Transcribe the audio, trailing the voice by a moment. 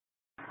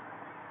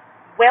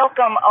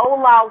welcome.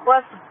 Hola,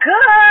 what's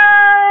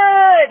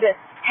good?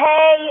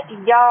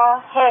 Hey,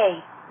 y'all, hey,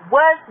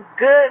 what's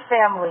good,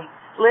 family?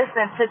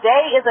 Listen,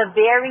 today is a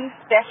very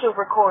special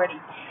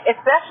recording.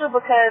 It's special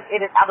because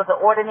it is out of the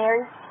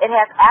ordinary. It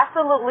has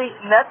absolutely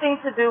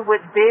nothing to do with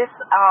this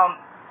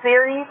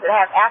series. It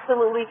has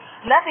absolutely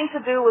nothing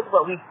to do with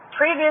what we've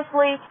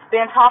previously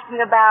been talking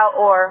about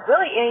or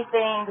really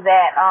anything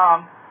that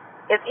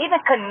is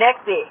even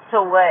connected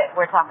to what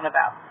we're talking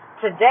about.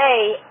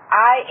 Today,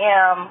 I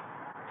am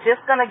just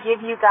going to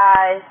give you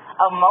guys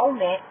a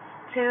moment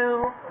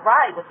to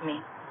ride with me.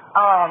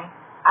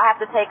 I have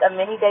to take a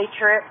mini day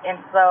trip,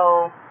 and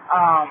so,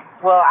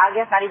 I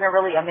guess not even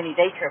really a mini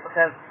day trip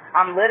because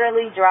I'm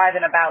literally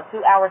driving about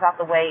 2 hours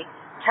out the way,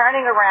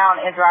 turning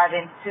around and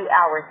driving 2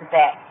 hours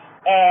back.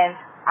 And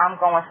I'm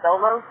going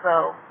solo,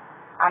 so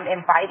I'm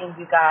inviting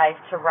you guys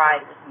to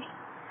ride with me.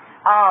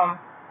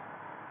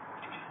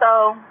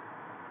 So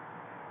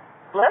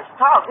let's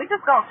talk. We're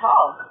just gonna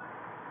talk.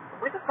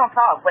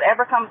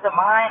 Whatever comes to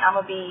mind, I'm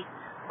gonna be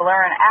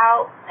blurring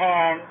out,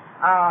 and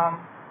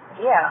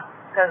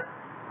because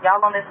y'all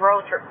on this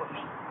road trip with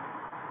me.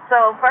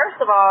 So first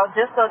of all,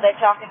 just so that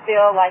y'all can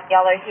feel like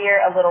y'all are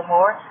here a little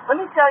more, let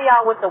me tell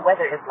y'all what the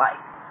weather is like.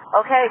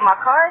 Okay, my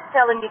car is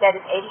telling me that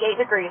it's 88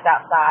 degrees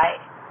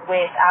outside,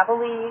 which I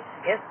believe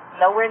is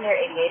nowhere near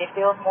 88. It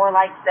feels more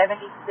like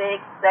 76,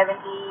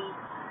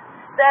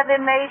 77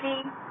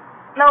 maybe.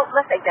 No,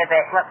 let's take that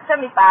back.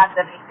 75,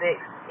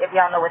 76, if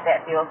y'all know what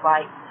that feels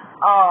like.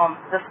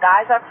 The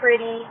skies are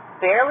pretty,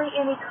 barely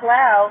any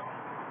clouds.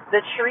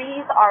 The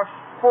trees are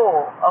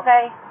full,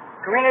 okay?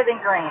 Greener than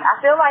green. I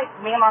feel like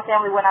me and my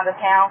family went out of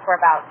town for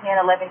about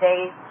 10, 11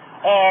 days,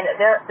 and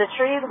the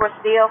trees were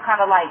still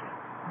kind of like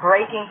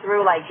breaking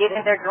through, like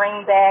getting their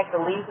green back.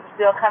 The leaves were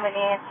still coming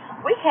in.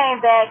 We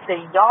came back,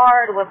 the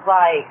yard was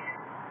like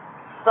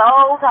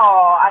so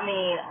tall. I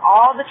mean,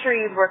 all the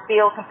trees were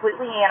filled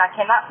completely in. I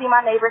cannot see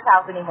my neighbor's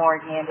house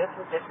anymore again. This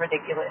was just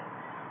ridiculous.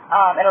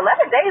 In 11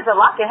 days, a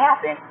lot can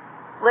happen.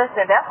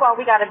 Listen, that's why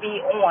we got to be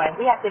on.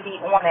 We have to be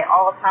on at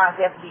all times.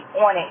 We have to be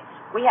on it.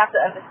 We have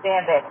to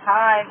understand that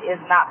time is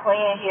not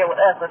playing here with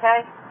us,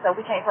 okay? So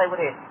we can't play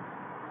with it.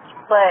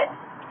 But,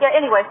 yeah,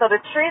 anyway, so the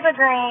trees are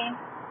green.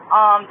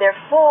 They're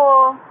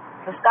full.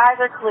 The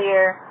skies are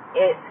clear.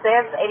 It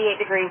says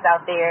 88 degrees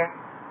out there.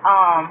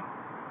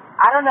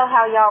 I don't know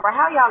how y'all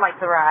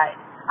like to ride.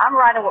 I'm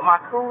riding with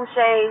my cool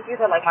shades. These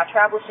are like my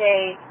travel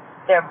shades.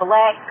 They're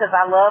black because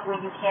I love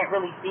when you can't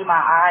really see my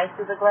eyes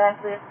through the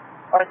glasses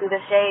or through the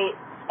shade.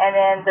 And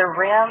then the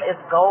rim is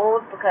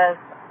gold because,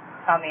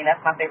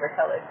 that's my favorite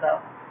color. So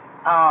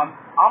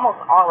almost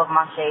all of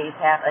my shades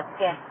have a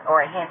tint or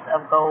a hint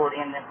of gold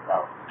in them.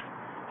 So,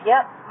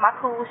 yep, my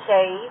cool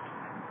shade.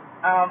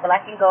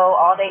 Black and gold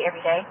all day, every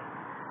day.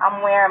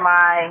 I'm wearing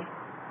my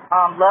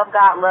Love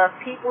God, Love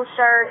People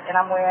shirt, and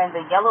I'm wearing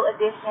the yellow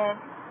edition.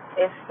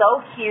 It's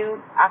so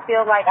cute. I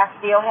feel like I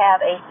still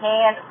have a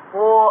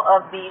handful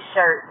of these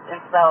shirts,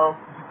 and so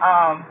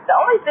the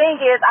only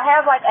thing is I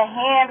have like a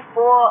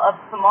handful of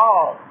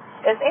smalls.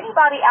 Is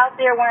anybody out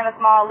there wearing a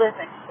small?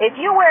 Listen, if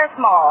you wear a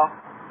small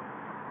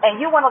and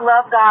you want a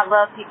Love God,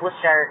 Love People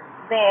shirt,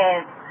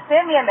 then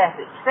send me a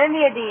message, send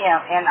me a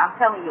DM, and I'm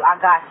telling you, I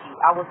got you.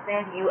 I will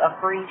send you a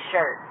free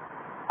shirt.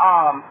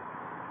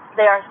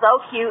 They are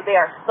so cute.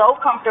 They are so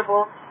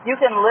comfortable. You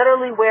can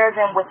literally wear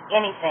them with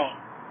anything.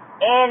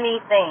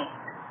 Anything.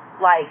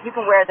 Like, you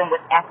can wear them with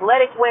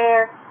athletic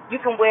wear. You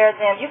can wear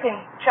them, you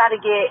can try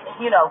to get,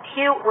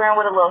 cute, wearing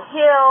with a little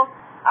heel.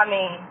 I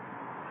mean,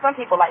 some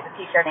people like the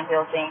t-shirt and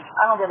heel thing.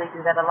 I don't really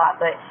do that a lot,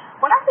 but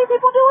when I see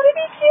people do it,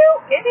 it be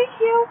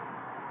cute.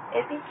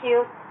 It be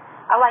cute.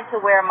 I like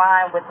to wear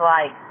mine with,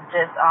 like,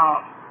 just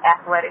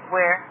athletic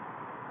wear.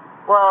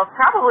 Well,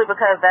 probably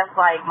because that's,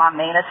 like, my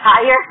main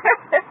attire.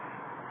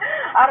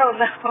 I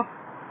don't know.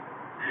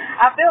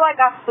 I feel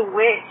like I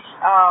switch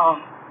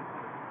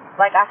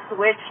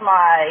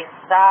my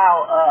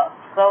style up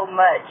so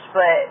much,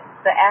 but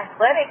the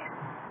athletic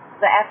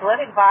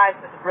vibes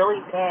has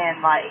really been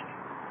like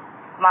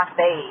my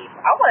fave.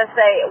 I want to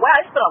say, wow,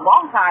 it's been a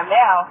long time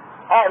now.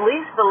 At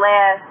least the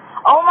last,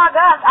 oh my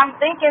gosh, I'm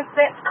thinking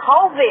since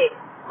COVID.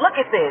 Look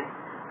at this.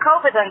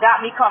 COVID done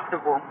got me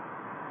comfortable.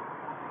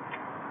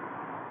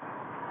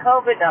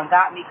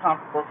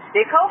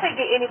 Did COVID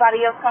get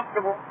anybody else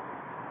comfortable?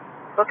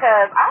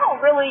 Because I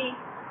don't really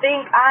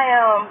think I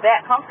am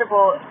that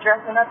comfortable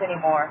dressing up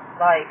anymore.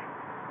 Like,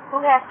 who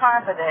has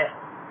time for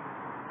that?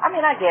 I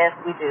mean, I guess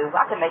we do.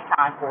 I can make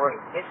time for it.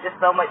 It's just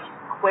so much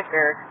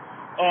quicker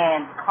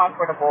and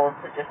comfortable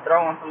to just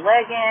throw on some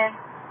leggings,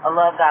 a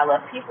Love God,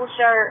 Love People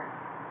shirt.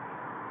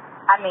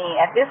 I mean,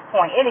 at this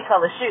point, any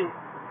color shoe.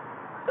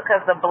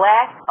 Because the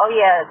black,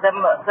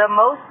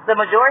 the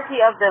majority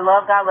of the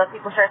Love God, Love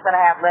People shirts that I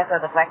have left are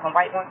the black and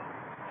white ones.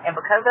 And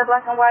because they're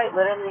black and white,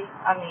 literally,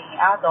 I mean,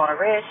 I'll throw on a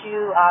red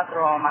shoe, I'll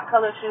throw on my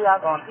colored shoe, I'll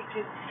throw on a pink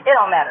shoe. It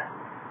don't matter.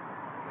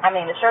 I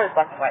mean, the shirt is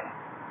black and white.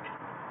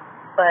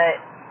 But,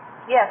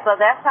 yeah, so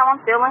that's how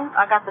I'm feeling.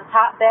 I got the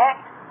top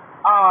back.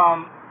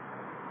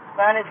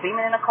 Sun is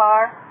beaming in the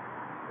car.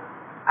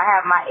 I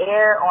have my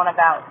air on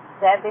about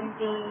 70.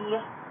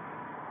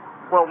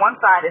 Well, one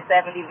side is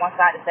 70, one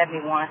side is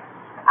 71.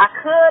 I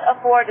could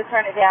afford to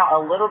turn it down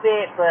a little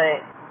bit,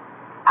 but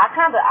I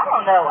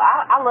don't know.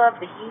 I love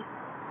the heat.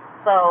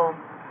 So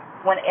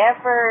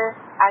whenever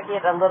I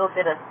get a little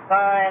bit of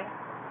sun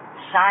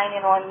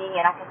shining on me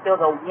and I can feel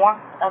the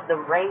warmth of the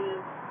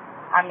rays,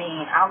 I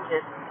mean, I'm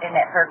just in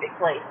that perfect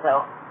place.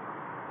 So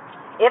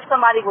if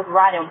somebody was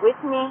riding with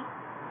me,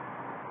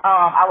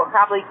 I would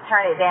probably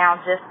turn it down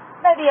just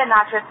maybe a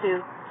notch or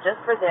two just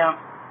for them.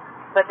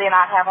 But then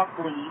I'd have them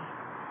sleeve.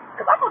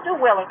 Because I don't do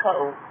well in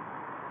cold.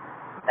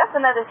 That's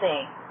another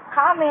thing.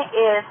 Comment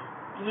if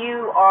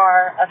you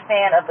are a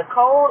fan of the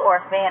cold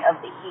or a fan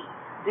of the heat.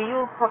 Do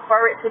you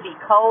prefer it to be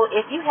cold?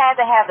 If you had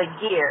to have a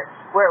gear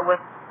where it was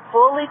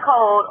fully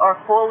cold or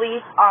fully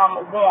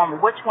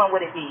warm, which one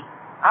would it be?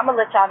 I'm going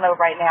to let y'all know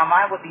right now.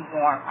 Mine would be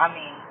warm. I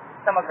mean,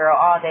 summer girl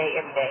all day,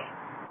 every day.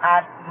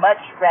 I'd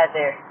much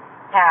rather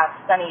have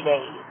sunny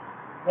days,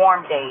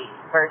 warm days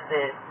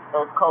versus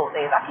those cold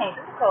days. I can't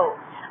do the cold.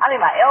 I mean,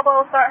 my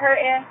elbows start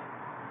hurting.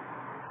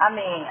 I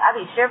mean, I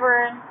be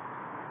shivering.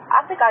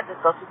 I think I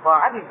just go too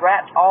far. I be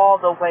wrapped all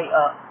the way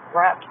up.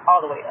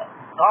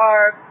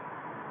 Scarves,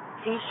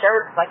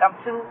 t-shirts, like I'm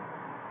too,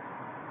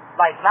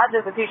 like not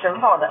just a t-shirt,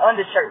 I'm talking about the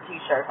undershirt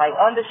t-shirt, like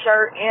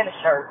undershirt and a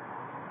shirt.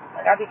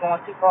 Like I be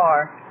going too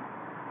far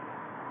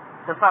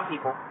to some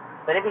people,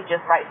 but it be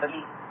just right for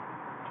me.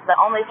 The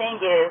only thing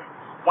is,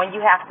 when you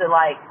have to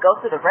like go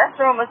to the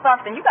restroom or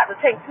something, you got to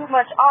take too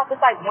much off.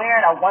 It's like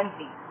wearing a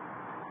onesie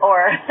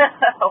or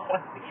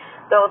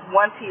those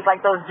onesies,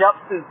 like those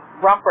jumpsuit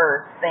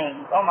romper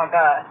things. Oh my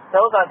God,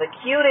 those are the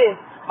cutest,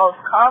 most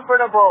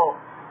comfortable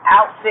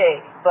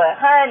outfits. But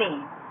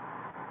honey,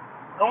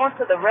 going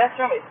to the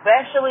restroom,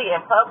 especially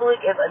in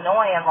public, is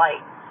annoying. Like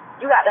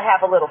you got to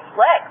have a little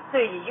flex to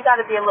you. You got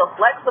to be a little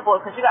flexible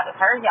because you got to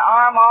turn your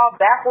arm all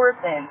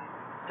backwards and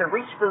to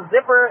reach the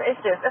zipper.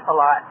 It's a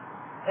lot.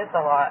 It's a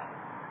lot.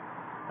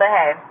 But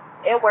hey,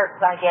 it works,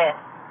 I guess.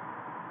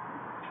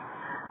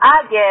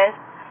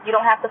 You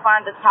don't have to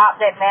find the top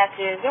that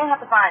matches. You don't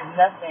have to find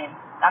nothing.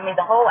 I mean,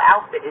 the whole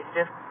outfit is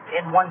just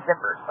in one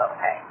zipper, so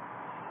hey,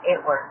 it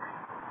works.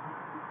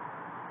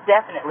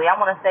 Definitely. I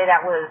want to say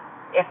that was,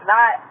 if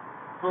not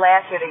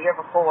last year, the year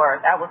before,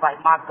 that was like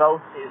my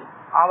go-to.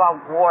 All I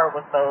wore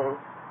was those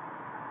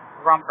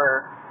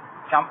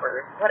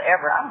jumpers,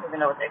 whatever. I don't even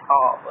know what they're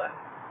called, but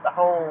the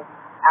whole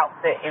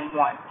outfit in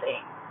one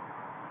thing.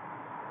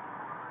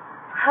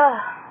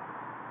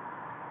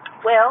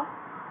 Well,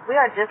 we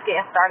are just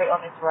getting started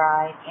on this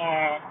ride,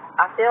 and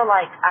I feel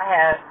like I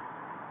have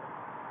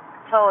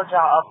told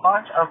y'all a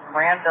bunch of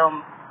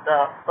random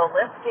stuff. So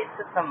let's get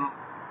to some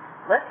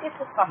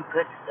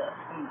good stuff,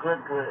 some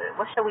good.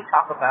 What should we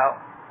talk about?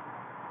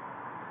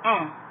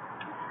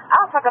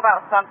 I'll talk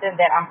about something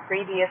that I'm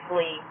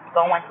previously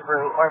going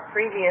through or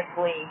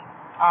previously,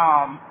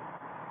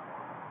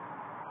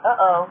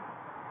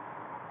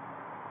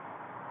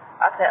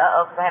 I said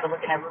because I had to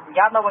look in that room.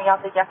 Y'all know when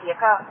y'all think y'all see a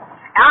cop?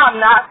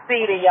 I'm not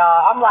speeding,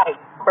 y'all. I'm like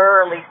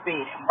barely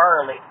speeding.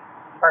 Barely.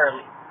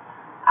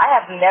 I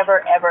have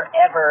never, ever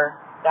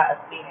got a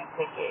speeding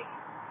ticket.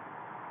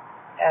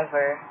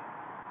 Ever.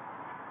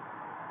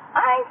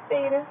 I ain't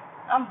speeding.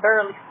 I'm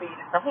barely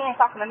speeding. So he ain't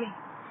talking to me.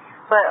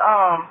 But,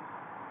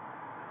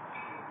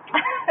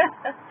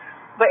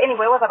 but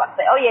anyway, what was I about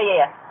to say? Oh,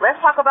 yeah.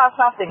 Let's talk about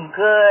something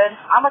good.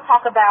 I'm going to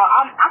talk about,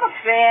 I'm a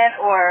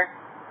fan or,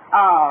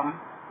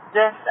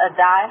 just a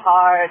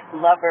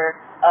die-hard lover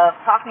of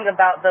talking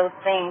about those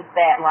things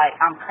that, like,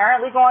 I'm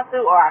currently going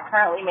through or I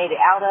currently made it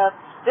out of,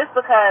 just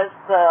because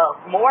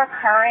the more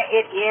current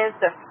it is,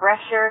 the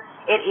fresher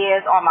it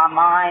is on my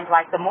mind,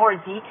 like, the more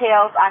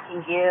details I can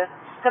give.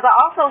 Because I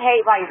also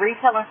hate, like,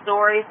 retelling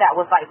stories that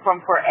was, like,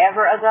 from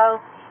forever ago,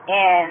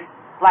 and,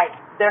 like,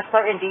 there's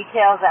certain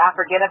details that I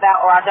forget about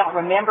or I don't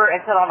remember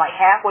until I'm, like,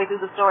 halfway through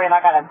the story and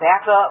I got to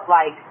back up,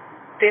 like,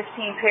 15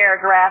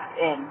 paragraphs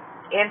and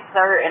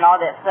insert and all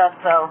that stuff.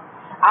 So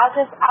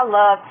I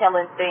love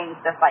telling things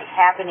that's like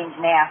happening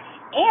now.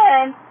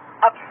 And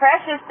a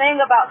precious thing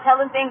about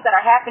telling things that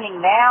are happening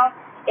now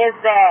is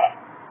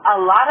that a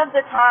lot of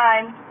the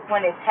time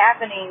when it's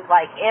happening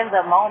like in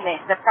the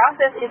moment, the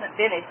process isn't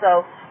finished.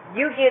 So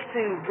you get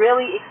to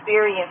really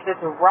experience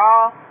this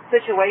raw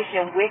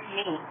situation with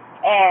me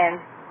and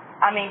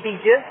I mean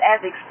be just as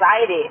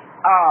excited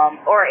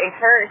or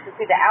encouraged to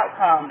see the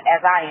outcome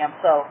as I am.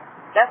 So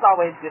that's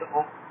always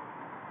beautiful.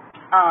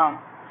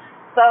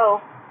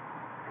 So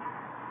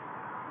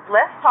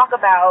let's talk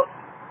about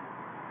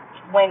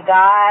when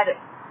God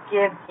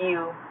gives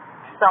you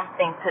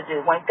something to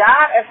do. When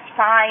God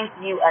assigns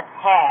you a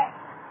task.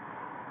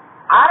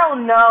 I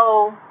don't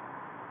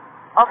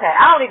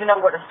even know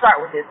where to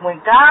start with this.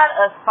 When God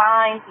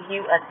assigns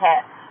you a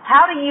task,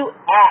 how do you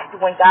act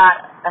when God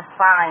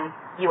assigns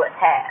you a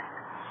task?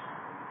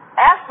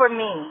 As for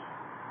me,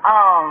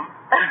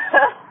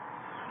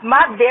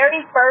 my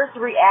very first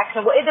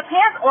reaction, well, it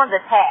depends on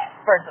the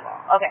task, first of all.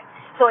 Okay,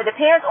 so it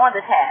depends on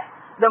the task.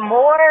 The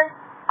more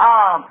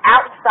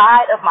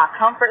outside of my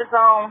comfort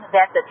zone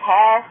that the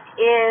task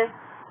is,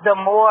 the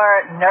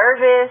more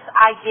nervous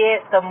I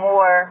get, the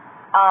more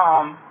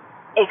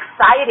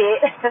excited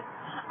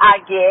I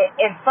get,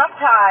 and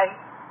sometimes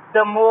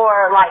the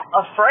more like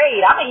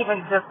afraid. I'm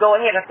even just go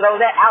ahead and throw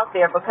that out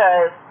there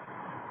because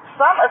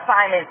some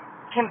assignments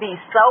can be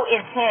so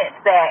intense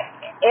that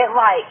it's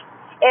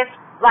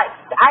like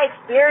I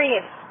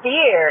experience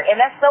fear, and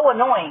that's so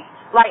annoying.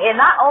 Like, and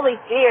not only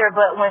fear,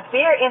 but when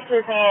fear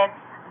enters in,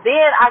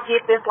 then I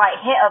get this like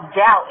hint of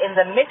doubt, and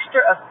the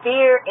mixture of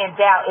fear and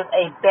doubt is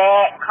a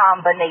bad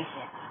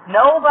combination.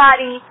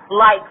 Nobody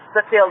likes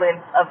the feeling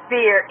of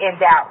fear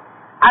and doubt.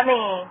 I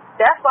mean,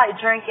 that's like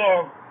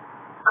drinking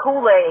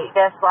Kool-Aid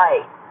that's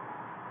like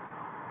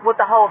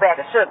with a whole bag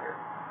of sugar.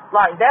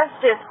 Like, that's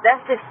just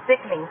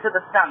sickening to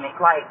the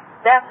stomach. Like,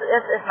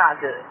 it's not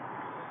good.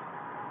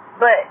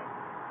 But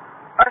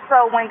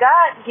so when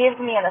God gives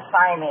me an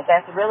assignment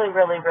that's really,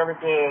 really, really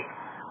big,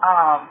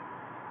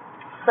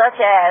 such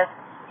as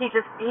he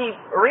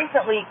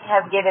recently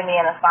has given me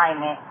an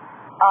assignment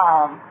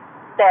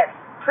that's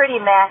pretty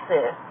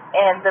massive,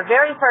 and the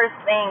very first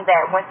thing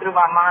that went through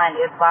my mind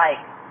is like,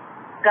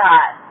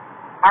 God,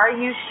 are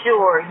you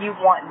sure you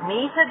want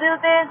me to do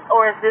this,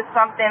 or is this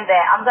something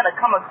that I'm going to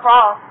come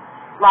across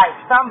like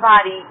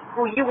somebody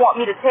who you want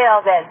me to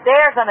tell that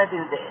they're going to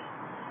do this?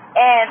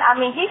 And I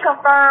mean, he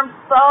confirmed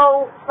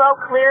so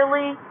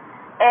clearly,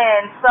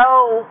 and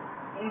so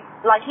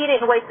like he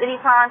didn't waste any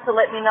time to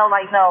let me know,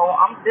 like, no,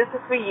 this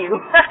is for you.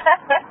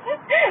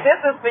 This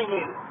is for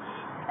you.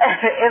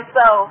 And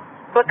so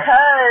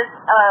because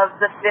of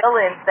the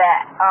feelings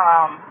that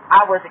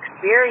I was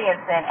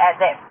experiencing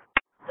at that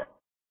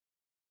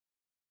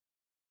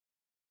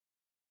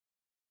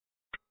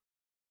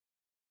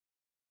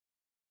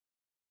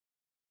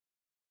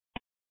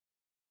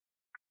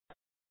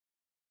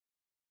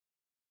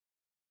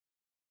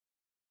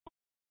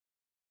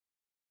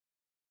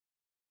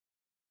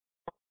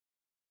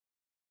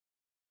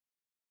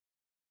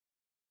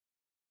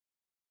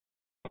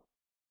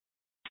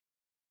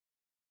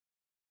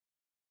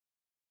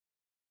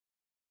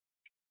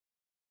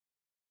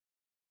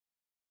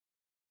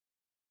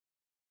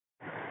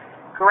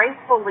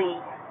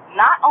gracefully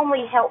not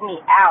only help me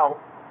out,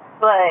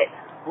 but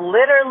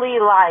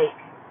literally like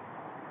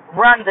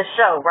run the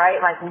show, right?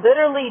 Like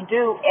literally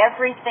do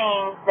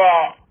everything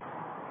that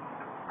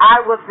I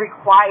was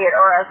required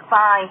or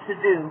assigned to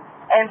do.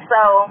 And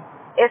so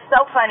it's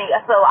so funny.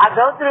 So I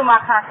go through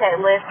my contact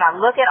list and I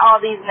look at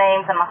all these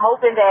names and I'm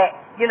hoping that,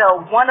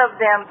 one of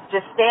them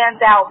just stands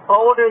out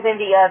bolder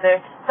than the other.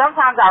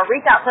 Sometimes I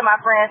reach out to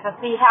my friends and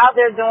see how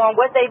they're doing,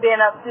 what they've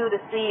been up to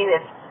see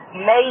if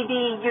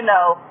maybe,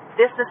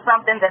 this is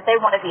something that they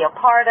want to be a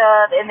part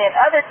of. And then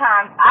other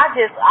times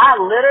I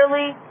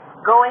literally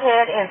go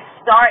ahead and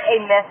start a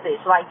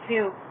message, like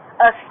to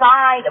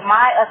assign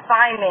my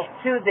assignment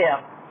to them.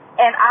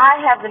 And I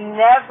have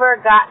never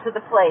got to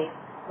the place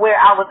where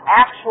I was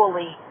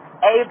actually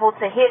able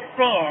to hit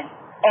send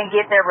and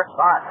get their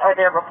response or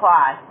their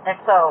reply.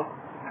 And so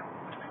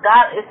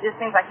God, it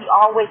seems like he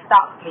always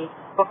stops me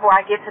before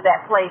I get to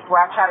that place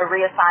where I try to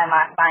reassign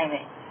my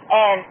assignment.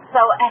 And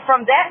so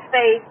from that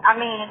space, I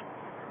mean,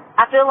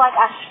 I feel like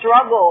I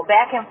struggle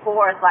back and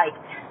forth,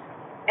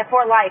 and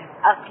for like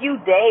a few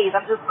days,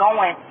 I'm just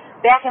going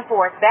back and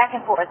forth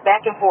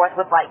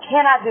with like,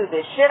 can I do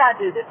this? Should I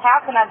do this? How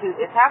can I do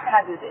this? How can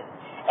I do this?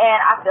 And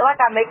I feel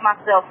like I make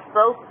myself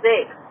so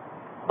sick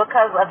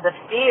because of the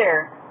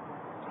fear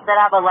that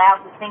I've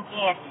allowed to sink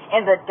in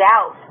and the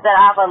doubts that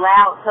I've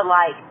allowed to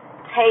like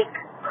take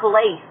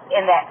place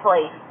in that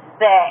place,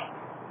 that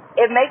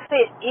it makes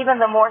it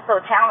even the more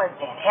so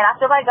challenging. And I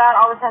feel like God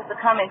always has to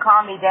come and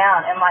calm me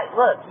down and like,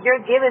 look,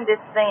 you're giving this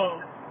thing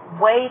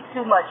way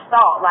too much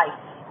thought. Like,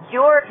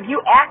 you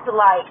act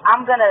like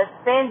I'm gonna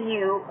send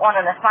you on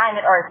an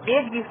assignment or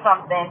give you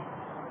something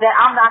that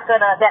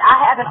that I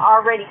haven't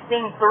already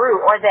seen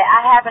through or that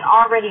I haven't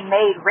already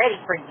made ready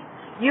for you.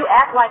 You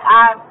act like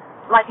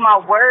my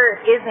word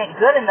isn't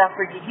good enough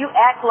for you. You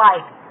act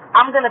like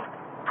I'm gonna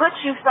put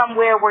you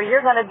somewhere where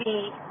you're gonna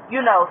be,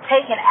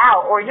 taken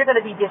out, or you're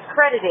gonna be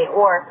discredited,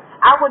 or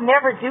I would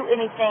never do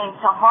anything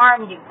to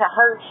harm you, to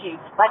hurt you.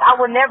 Like, I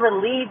would never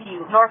leave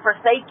you nor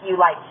forsake you.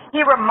 Like,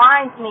 he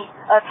reminds me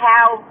of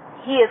how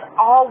he is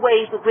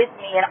always with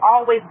me and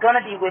always going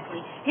to be with me.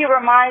 He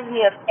reminds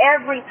me of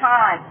every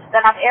time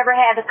that I've ever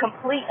had to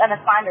complete an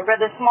assignment,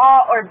 whether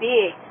small or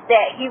big,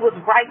 that he was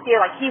right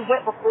there. Like, he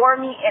went before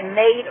me and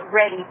made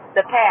ready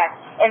the path.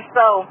 And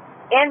so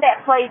in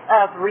that place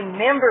of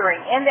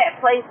remembering, in that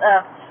place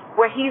of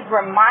where he's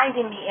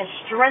reminding me and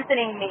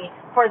strengthening me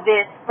for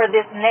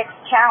this next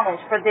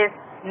challenge, for this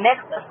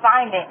next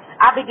assignment,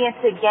 I begin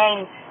to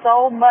gain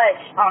so much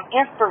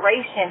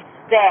inspiration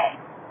that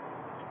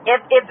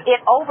it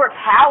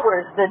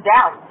overpowers the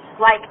doubt.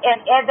 Like,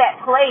 and at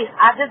that place,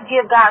 I just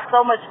give God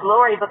so much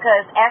glory,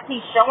 because as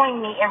he's showing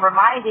me and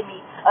reminding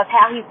me of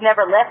how he's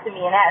never left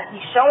me, and as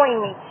he's showing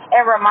me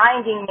and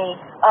reminding me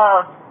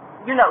of,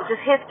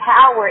 just his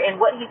power and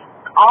what he's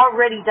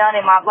already done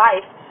in my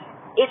life,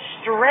 it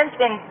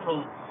strengthens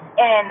me.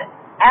 And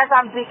as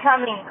I'm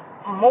becoming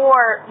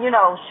more,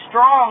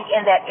 strong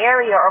in that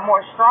area or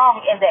more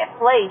strong in that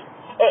place,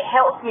 it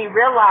helps me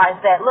realize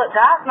that, look,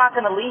 God's not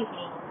going to leave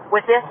me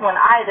with this one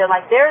either.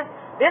 Like,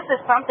 this is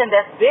something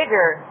that's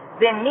bigger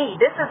than me.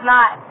 This is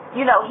not,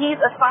 he's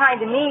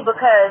assigned me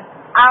because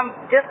I'm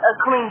just a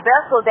clean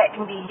vessel that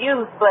can be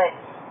used, but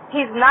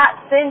he's not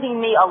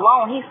sending me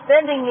alone. He's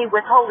sending me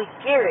with Holy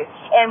Spirit.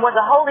 And when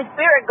the Holy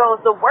Spirit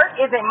goes, the work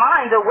isn't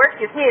mine, the work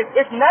is his.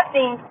 It's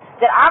nothing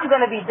that I'm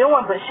going to be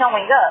doing but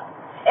showing up.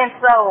 And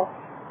so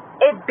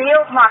it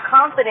builds my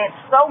confidence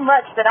so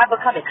much that I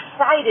become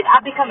excited.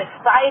 I become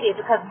excited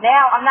because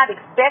now I'm not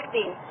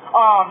expecting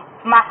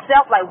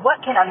myself, like,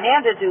 what can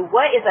Amanda do?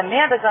 What is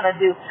Amanda going to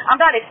do? I'm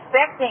not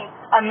expecting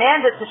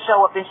Amanda to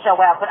show up and show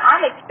out, but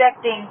I'm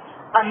expecting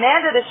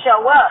Amanda to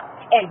show up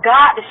and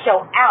God to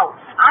show out.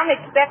 I'm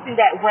expecting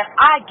that when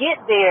I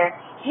get there,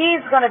 he's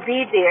going to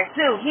be there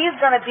too. He's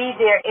going to be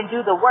there and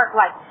do the work.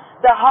 Like,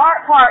 the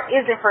hard part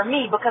isn't for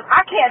me because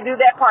I can't do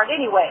that part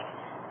anyway.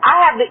 I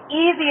have the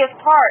easiest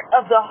part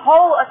of the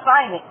whole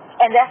assignment,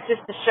 and that's just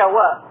to show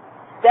up.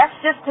 That's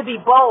just to be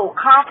bold,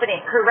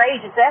 confident,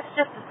 courageous. That's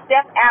just to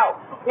step out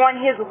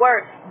on his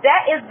word.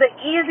 That is the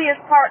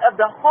easiest part of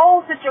the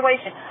whole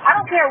situation. I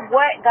don't care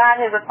what God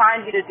has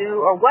assigned you to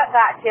do or what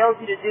God tells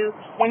you to do.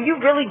 When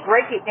you really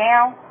break it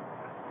down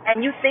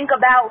and you think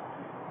about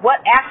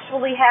what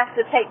actually has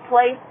to take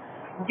place,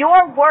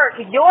 your work,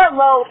 your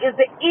load is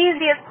the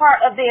easiest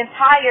part of the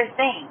entire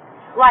thing.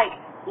 Like,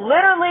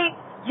 literally,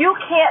 you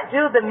can't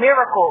do the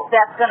miracle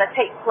that's going to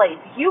take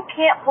place. You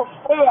can't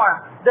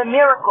perform the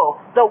miracle,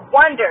 the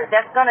wonder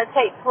that's going to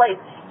take place.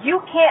 You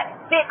can't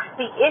fix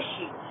the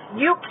issue.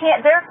 You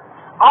can't, there's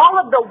all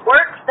of the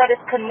works that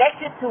is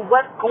connected to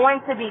what's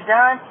going to be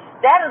done.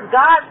 That is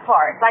God's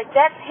part. Like,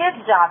 that's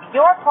his job.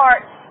 Your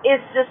part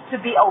is just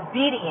to be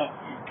obedient.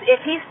 If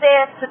he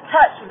says to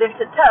touch, then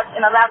to touch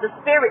and allow the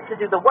Spirit to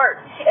do the work.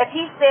 If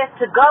he says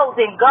to go,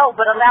 then go,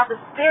 but allow the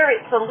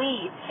Spirit to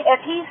lead. If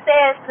he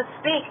says to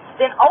speak,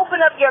 then open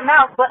up your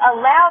mouth, but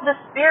allow the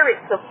Spirit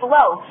to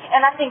flow.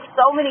 And I think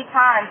so many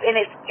times, and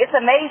it's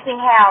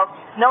amazing how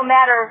no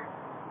matter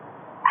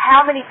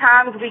how many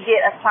times we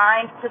get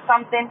assigned to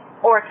something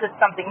or to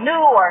something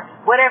new or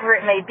whatever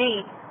it may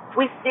be,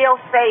 we still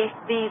face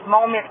these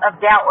moments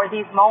of doubt or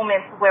these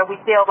moments where we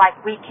feel like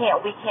we can't.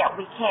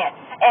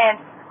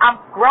 And I'm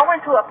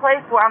growing to a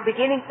place where I'm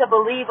beginning to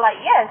believe, like,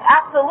 yes,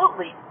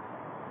 absolutely.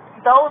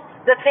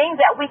 The things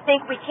that we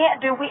think we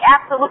can't do, we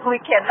absolutely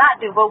cannot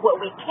do. But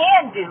what we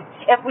can do,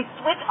 if we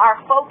switch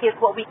our focus,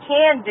 what we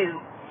can do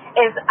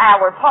is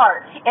our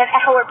part. And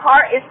our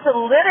part is to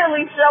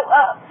literally show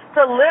up,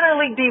 to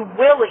literally be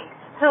willing,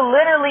 to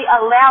literally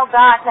allow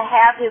God to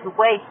have his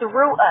way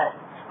through us.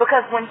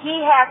 Because when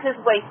he has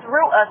his way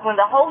through us, when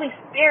the Holy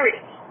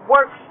Spirit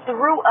works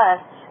through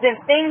us, then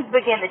things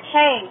begin to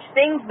change.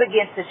 Things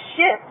begin to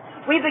shift.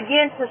 We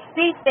begin to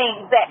see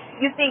things that,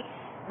 you see,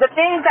 the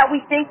things that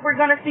we think we're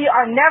going to see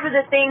are never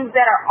the things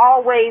that are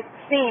always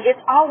seen.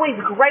 It's always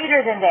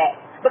greater than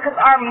that because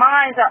our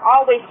minds are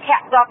always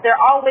capped off. They're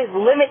always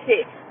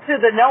limited to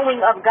the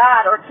knowing of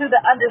God or to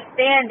the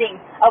understanding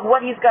of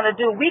what he's going to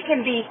do. We can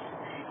be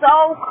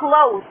so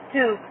close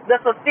to the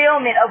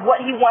fulfillment of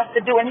what he wants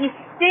to do, and he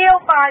still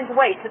finds a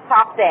way to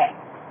top that.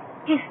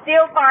 He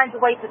still finds a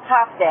way to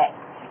top that.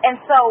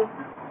 And so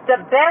the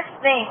best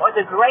thing or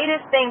the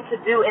greatest thing to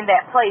do in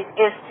that place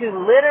is to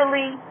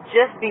literally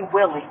just be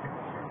willing.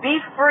 Be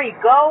free.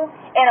 Go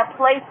in a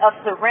place of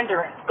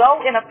surrenderance.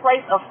 Go in a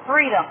place of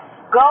freedom.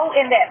 Go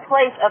in that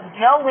place of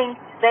knowing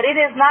that it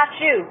is not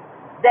you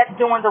that's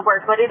doing the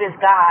work, but it is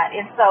God.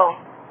 And so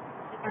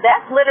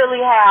that's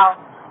literally how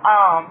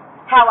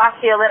I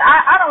feel it.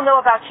 I don't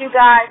know about you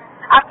guys.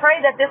 I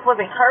pray that this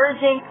was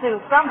encouraging to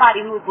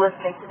somebody who's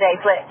listening today.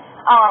 But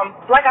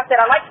like I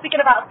said, I like speaking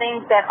about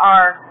things that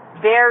are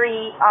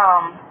very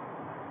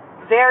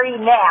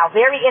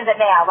in the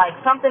now, like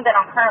something that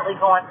I'm currently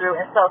going through.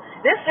 And so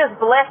this just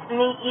blessed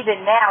me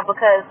even now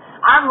because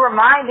I'm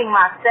reminding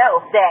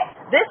myself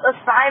that this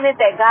assignment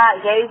that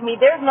God gave me,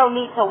 there's no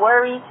need to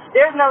worry.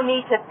 There's no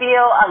need to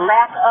feel a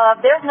lack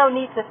of. There's no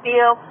need to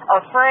feel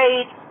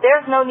afraid.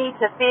 There's no need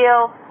to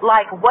feel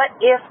like, what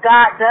if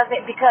God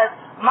doesn't? Because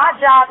my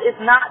job is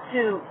not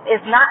to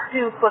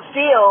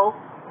fulfill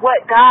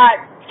what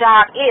God's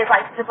job is,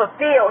 like to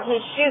fulfill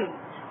his shoes.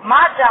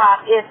 My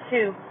job is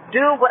to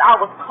do what I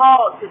was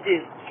called to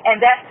do, and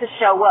that's to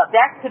show up.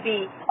 That's to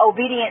be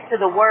obedient to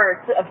the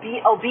word, to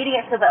be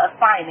obedient to the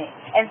assignment.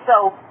 And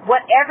so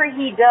whatever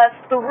he does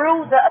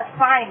through the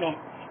assignment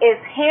is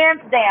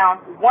hands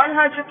down, 100%,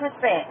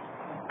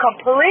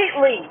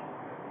 completely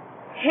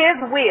his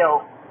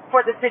will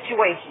for the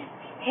situation,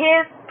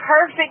 his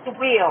perfect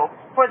will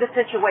for the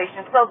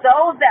situation. So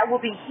those that will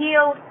be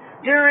healed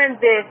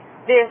during this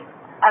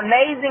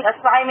amazing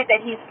assignment that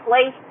he's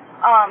placed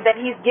that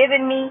he's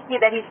given me,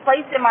 that he's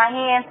placed in my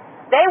hands,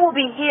 they will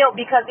be healed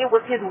because it was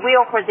his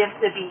will for them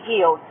to be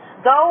healed.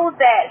 Those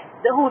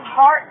whose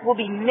hearts will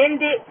be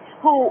mended,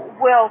 who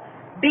will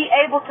be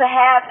able to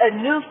have a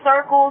new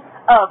circle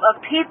of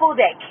people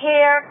that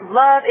care,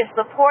 love, and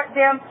support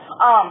them.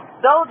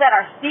 Those that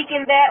are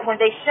seeking that when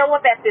they show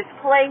up at this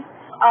place,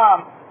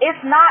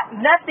 it's not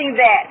nothing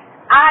that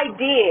I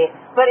did,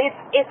 but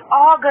it's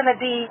all gonna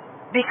be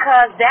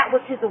because that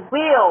was His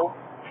will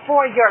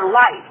for your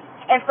life.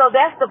 And so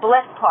that's the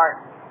blessed part.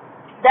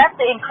 That's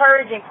the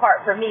encouraging part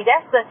for me.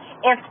 That's the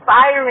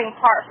inspiring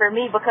part for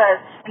me,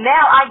 because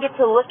now I get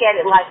to look at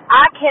it like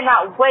I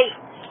cannot wait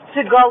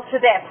to go to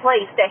that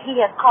place that He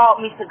has called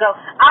me to go.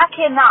 I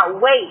cannot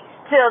wait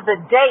till the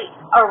date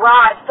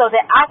arrives so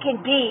that I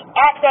can be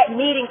at that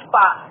meeting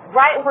spot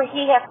right where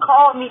He has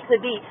called me to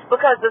be,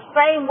 because the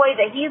same way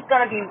that He's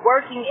going to be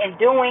working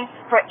and doing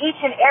for each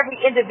and every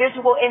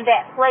individual in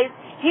that place,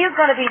 He's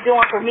going to be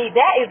doing for me.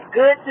 That is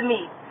good to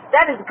me.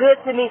 That is good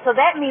to me. So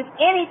that means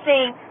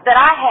anything that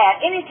I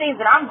have, anything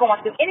that I'm going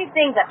through,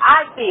 anything that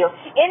I feel,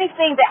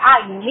 anything that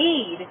I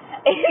need,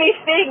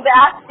 anything that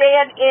I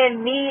stand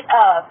in need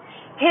of,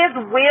 His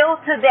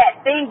will to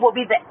that thing will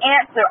be the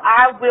answer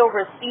I will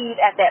receive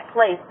at that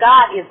place.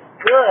 God is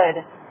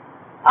good.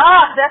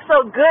 That's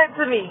so good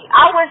to me.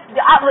 Listen.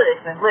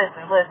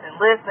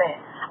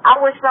 I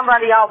wish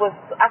somebody y'all was,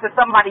 I said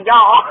somebody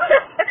y'all,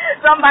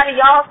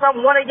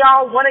 one of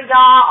y'all,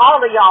 all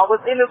of y'all was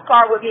in this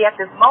car with me at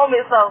this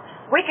moment, so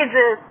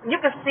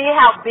you can see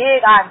how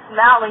big I'm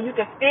smiling. You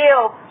can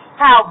feel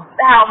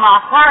how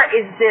my heart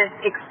is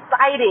just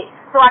excited,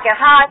 so I can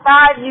high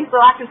five you,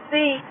 so I can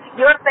see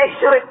your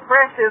facial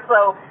expression,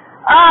 so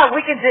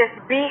we can just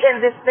be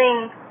in this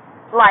thing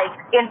like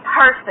in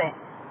person.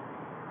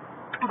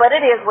 But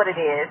it is what it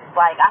is.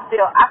 Like I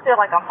feel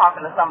like I'm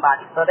talking to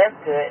somebody, so that's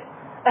good.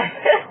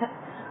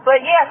 But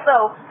yeah,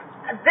 so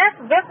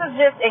this is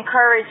just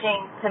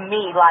encouraging to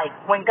me. Like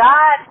when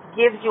God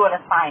gives you an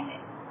assignment,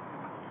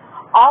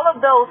 all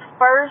of those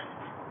first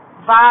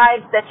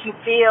vibes that you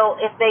feel,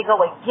 if they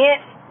go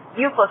against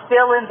you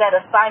fulfilling that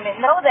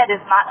assignment, know that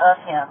it's not of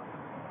Him.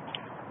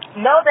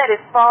 Know that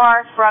it's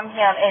far from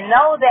Him, and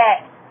know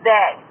that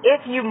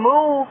if you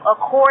move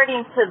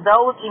according to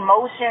those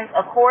emotions,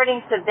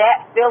 according to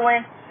that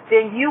feeling,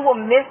 then you will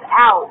miss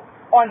out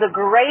on the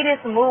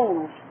greatest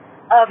move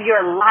of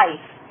your life.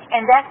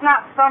 And that's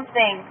not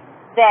something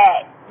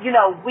that,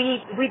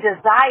 we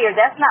desire.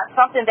 That's not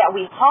something that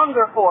we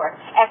hunger for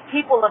as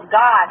people of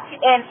God.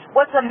 And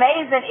what's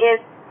amazing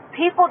is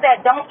people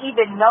that don't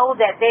even know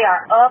that they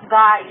are of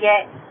God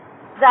yet,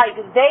 like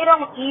they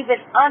don't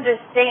even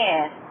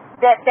understand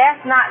that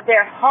that's not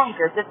their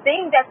hunger. The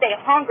thing that they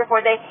hunger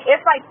for,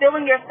 it's like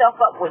filling yourself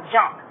up with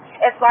junk.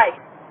 It's like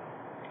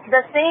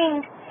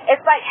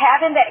it's like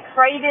having that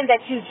craving that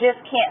you just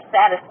can't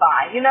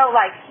satisfy.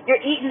 Like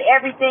you're eating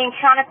everything,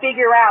 trying to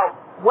figure out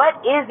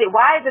what is it?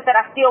 Why is it that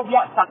I still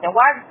want something?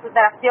 Why is it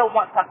that I still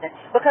want something?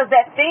 Because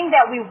that thing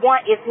that we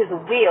want is His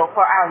will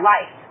for our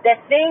life. That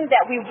thing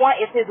that we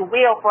want is His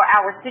will for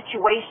our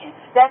situation.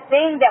 That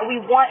thing that we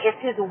want is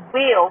His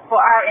will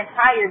for our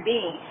entire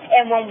being.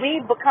 And when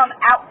we become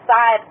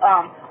outside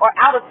or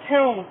out of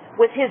tune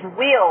with His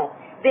will,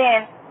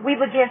 then we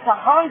begin to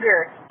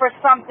hunger for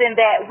something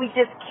that we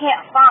just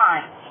can't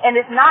find. And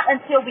it's not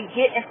until we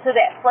get into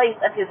that place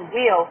of His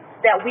will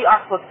that we are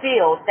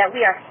fulfilled, that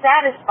we are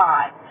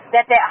satisfied,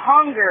 that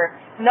hunger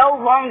no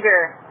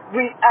longer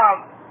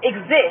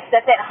exists,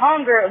 that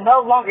hunger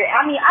no longer,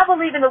 I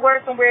believe in the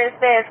word somewhere it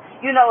says,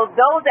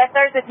 those that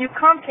thirst, if you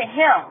come to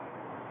Him,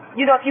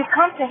 if you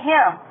come to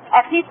Him,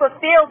 as He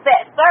fulfills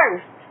that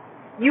thirst,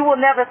 you will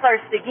never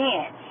thirst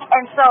again.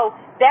 And so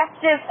that's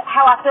just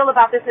how I feel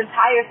about this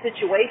entire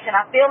situation.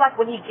 I feel like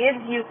when He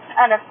gives you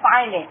an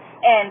assignment,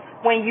 and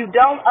when you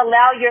don't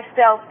allow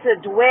yourself to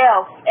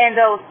dwell in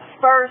those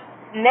first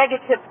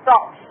negative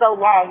thoughts so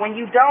long, when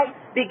you don't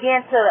begin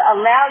to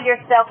allow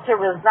yourself to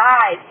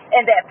reside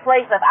in that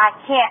place of I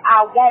can't,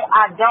 I won't,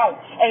 I don't,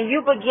 and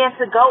you begin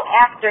to go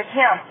after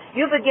Him,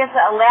 you begin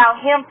to allow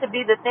Him to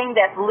be the thing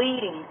that's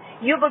leading,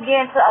 you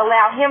begin to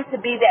allow Him to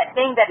be that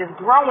thing that is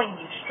growing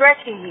you,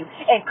 stretching you,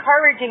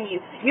 encouraging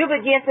you, you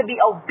begin to be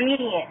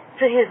obedient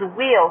to His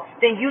will,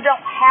 then you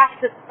don't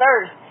have to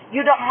thirst.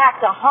 You don't have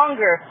to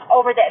hunger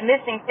over that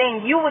missing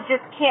thing. You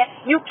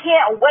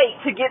can't wait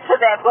to get to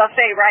that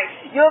buffet,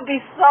 right? You'll be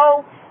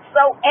so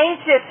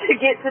anxious to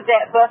get to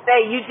that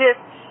buffet. You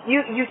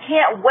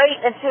can't wait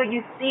until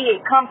you see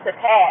it come to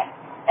pass.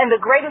 And the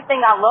greatest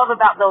thing I love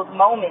about those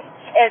moments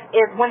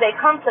is when they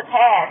come to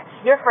pass,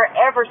 you're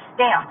forever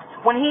stamped.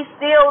 When He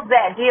seals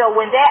that deal,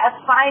 when that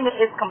assignment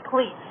is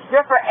complete,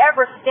 you're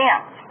forever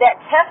stamped. That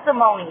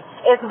testimony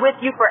is with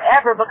you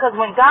forever, because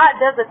when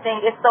God does a thing,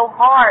 it's so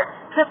hard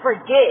to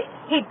forget.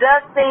 He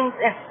does things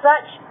in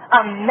such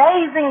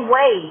amazing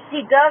ways.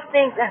 He does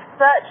things in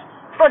such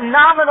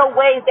phenomenal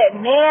ways that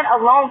man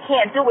alone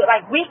can't do it.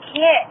 Like we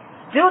can't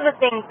do the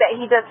things that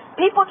He does.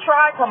 People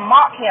try to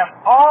mock Him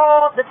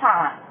all the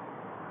time.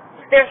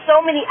 There's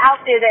so many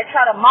out there that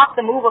try to mock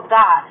the move of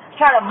God,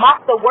 try to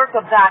mock the work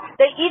of God.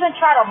 They even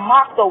try to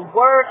mock the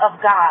word of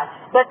God,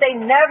 but they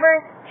never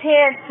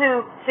tend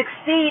to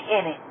succeed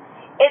in it.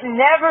 it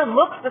never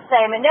looks the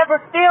same. It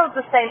never feels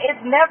the same.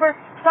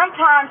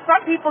 Sometimes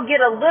some people get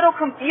a little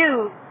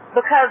confused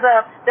because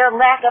of their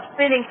lack of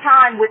spending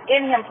time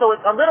within him. So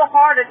it's a little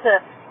harder to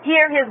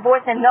hear his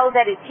voice and know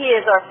that it's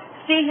his, or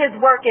see his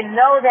work and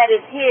know that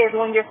it's his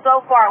when you're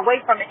so far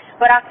away from it.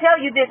 But I'll tell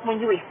you this,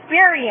 when you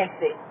experience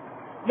it,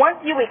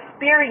 once you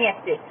experience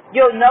it,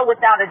 you'll know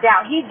without a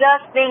doubt. He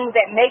does things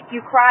that make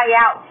you cry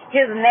out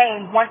his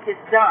name once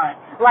it's done.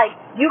 Like,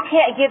 you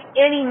can't give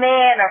any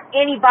man or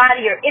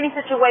anybody or any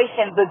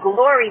situation the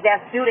glory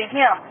that's due to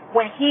him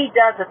when he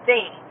does a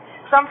thing.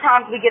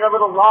 Sometimes we get a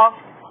little lost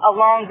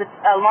along the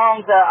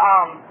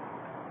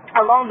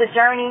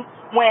journey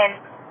when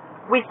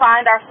we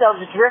find ourselves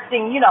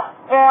drifting,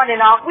 on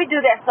and off. We do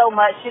that so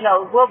much,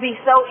 we'll be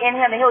so in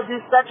him and he'll do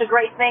such a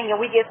great thing and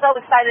we get so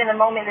excited in the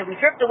moment and we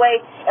drift away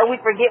and we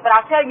forget. But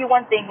I'll tell you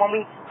one thing, when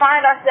we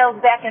find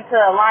ourselves back into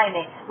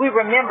alignment, we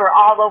remember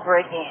all over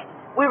again.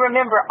 We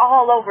remember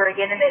all over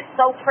again, and it's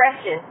so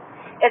precious.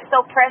 It's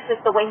so precious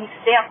the way he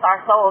stamps our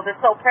souls. It's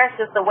so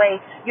precious the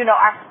way,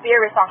 our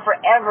spirits are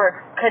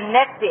forever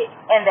connected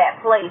in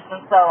that place.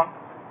 And so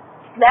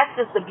that's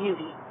just the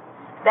beauty.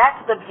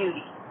 That's the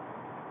beauty.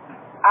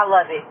 I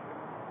love it.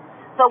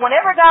 So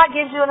whenever God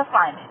gives you an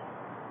assignment,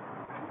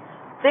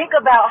 think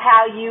about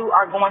how you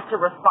are going to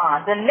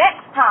respond. The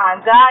next time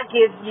God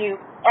gives you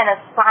an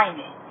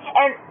assignment,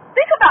 and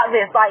think about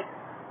this, like,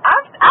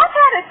 I've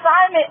had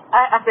assignments,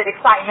 I've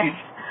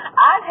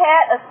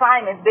had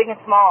assignments, big and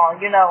small,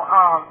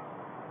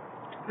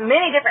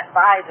 many different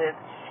sizes.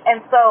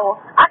 And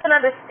so I can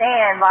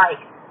understand,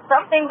 like,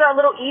 some things are a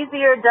little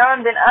easier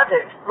done than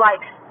others,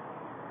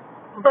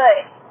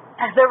 but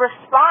the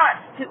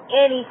response to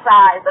any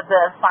size of the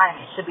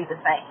assignment should be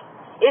the same.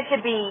 It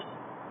should be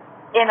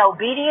in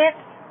obedience,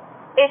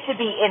 it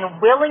should be in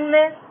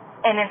willingness,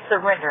 and in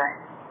surrendering.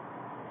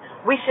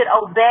 We should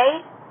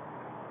obey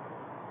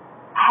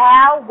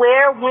how,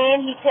 where,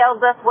 when he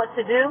tells us what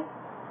to do.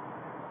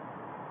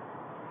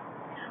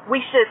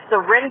 We should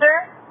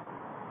surrender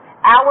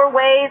our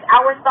ways,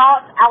 our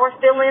thoughts, our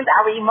feelings,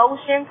 our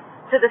emotions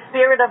to the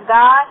Spirit of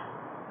God.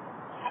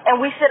 And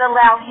we should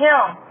allow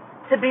him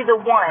to be the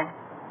one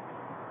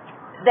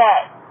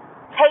that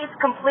takes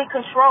complete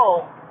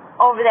control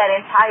over that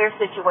entire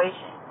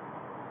situation.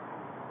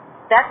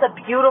 That's a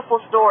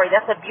beautiful story.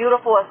 That's a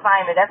beautiful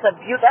assignment. That's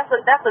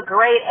a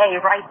grade A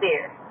right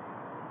there.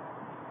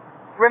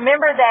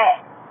 Remember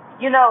that,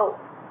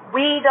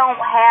 we don't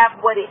have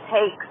what it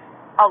takes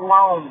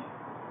alone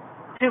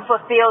to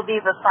fulfill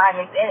these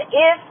assignments. And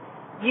if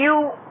you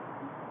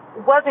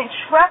wasn't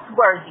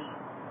trustworthy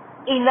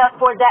enough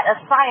for that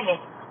assignment,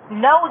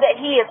 know that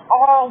he is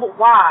all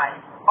wise,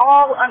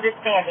 all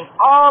understanding,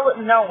 all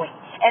knowing,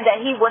 and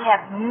that he would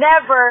have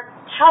never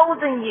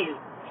chosen you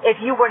if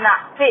you were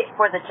not fit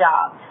for the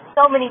job.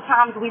 So many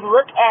times we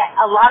look at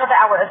a lot of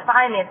our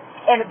assignments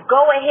and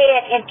go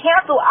ahead and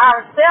cancel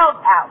ourselves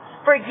out.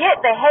 Forget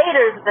the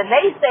haters, the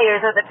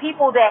naysayers, or the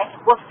people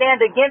that will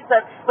stand against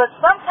us. But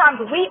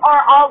sometimes we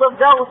are all of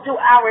those to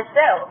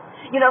ourselves.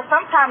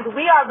 Sometimes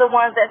we are the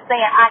ones that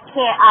saying, I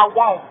can't, I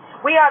won't.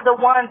 We are the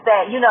ones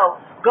that,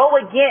 go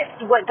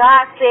against what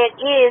God said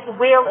is,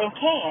 will, and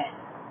can.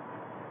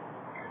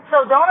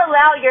 So don't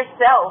allow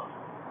yourself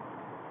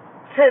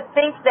to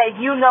think that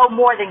you know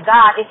more than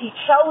God. If he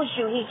chose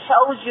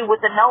you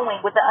with the knowing,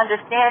 with the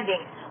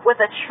understanding,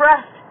 with a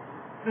trust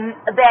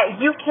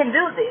that you can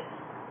do this.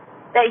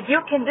 That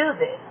you can do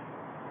this.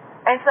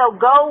 And so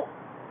go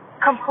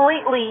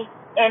completely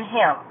in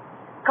him.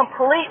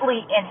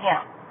 Completely in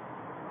him.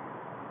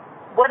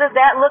 What does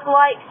that look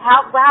like?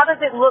 How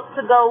does it look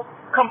to go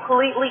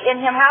completely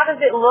in him? How does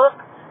it look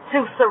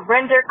to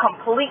surrender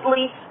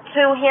completely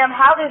to him?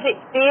 How does it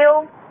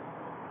feel?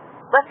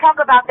 Let's talk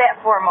about that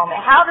for a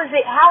moment. How does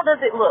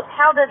it look?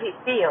 How does it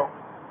feel?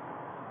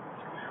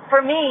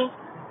 For me,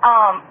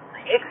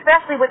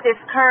 especially with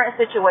this current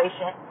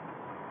situation,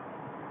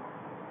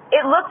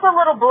 it looks a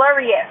little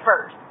blurry at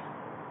first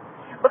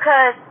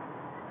because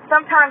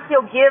sometimes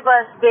he'll give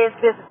us this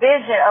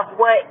vision of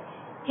what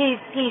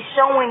he's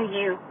showing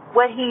you,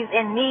 what he's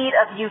in need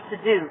of you to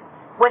do,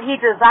 what he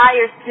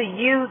desires to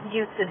use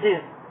you to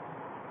do.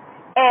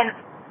 And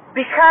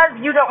because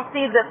you don't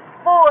see the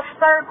full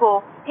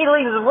circle, he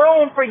leaves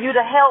room for you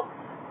to help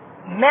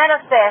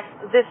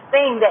manifest this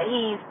thing that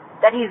he's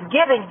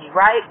giving you,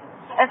 right?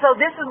 And so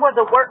this is where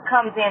the work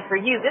comes in for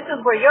you. This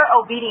is where your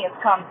obedience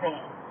comes in.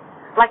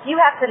 Like, you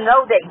have to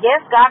know that,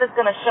 yes, God is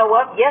going to show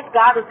up. Yes,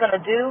 God is going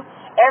to do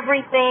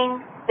everything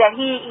that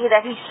he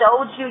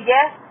showed you.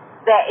 Yes,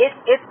 that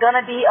it's going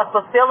to be a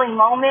fulfilling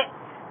moment.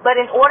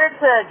 But in order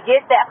to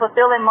get that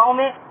fulfilling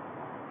moment,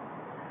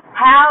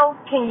 how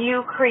can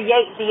you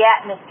create the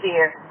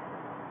atmosphere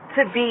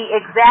to be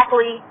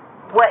exactly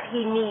what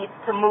he needs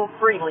to move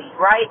freely,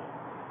 right?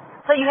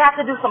 So you have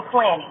to do some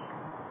planning.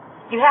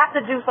 You have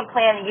to do some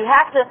planning. You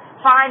have to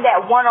find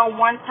that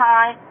one-on-one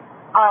time,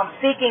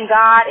 seeking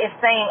God and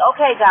saying,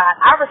 okay, God,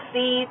 I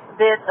receive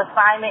this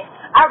assignment.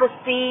 I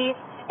receive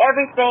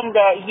everything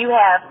that you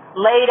have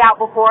laid out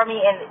before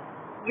me. And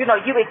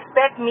you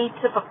expect me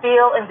to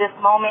fulfill in this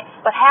moment,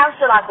 but how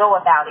should I go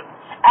about it?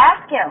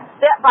 Ask him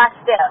step by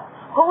step.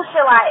 Who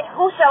shall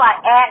I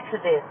add to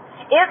this?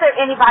 Is there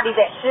anybody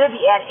that should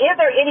be added? Is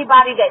there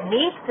anybody that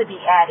needs to be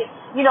added?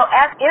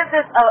 Ask, is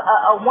this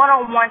a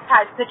one-on-one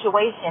type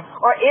situation,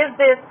 or is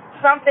this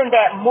something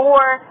that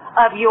more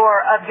of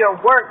your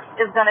work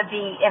is going to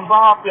be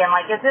involved in?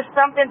 Like, is this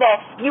something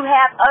that you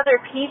have other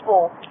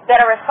people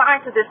that are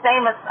assigned to the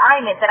same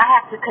assignment that I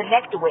have to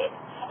connect with?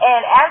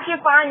 And as you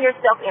find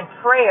yourself in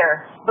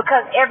prayer,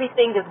 because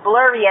everything is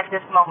blurry at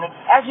this moment,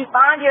 as you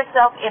find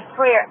yourself in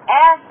prayer,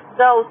 ask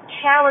those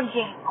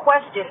challenging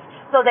questions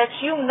so that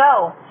you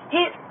know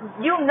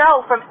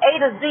from A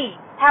to Z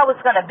how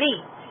it's going to be.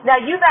 Now,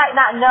 you might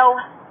not know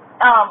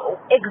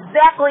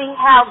exactly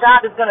how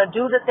God is going to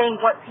do the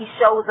thing once he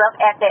shows up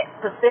at that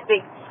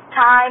specific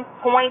time,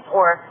 point,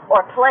 or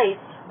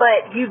place,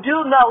 but you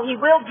do know he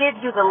will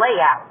give you the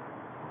layout.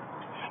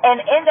 And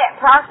in that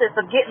process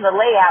of getting the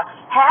layout,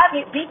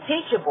 be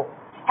teachable.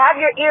 Have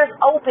your ears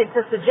open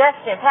to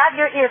suggestions. Have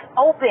your ears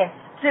open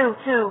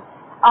to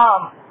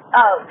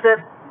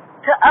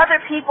other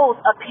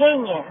people's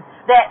opinions.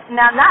 That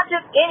now, not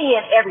just any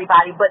and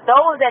everybody, but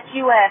those that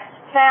you have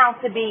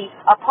found to be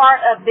a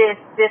part of this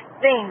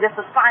thing, this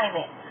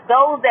assignment.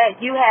 Those that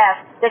you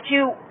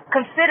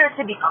consider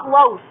to be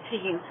close to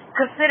you,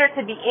 consider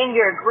to be in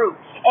your group.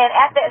 And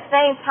at that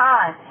same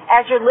time,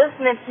 as you're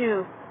listening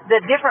to the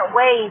different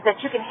ways that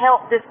you can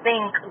help this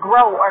thing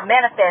grow or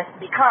manifest,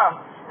 become,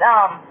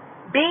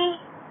 be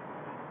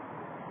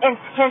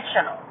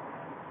intentional.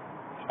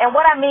 And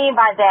what I mean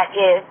by that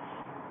is,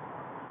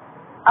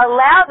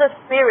 allow the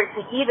Spirit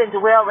to even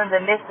dwell in the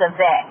midst of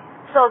that,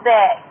 so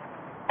that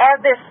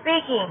as they're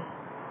speaking,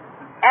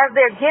 as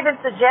they're giving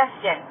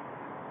suggestions,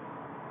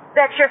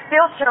 that you're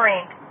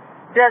filtering,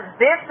 does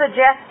this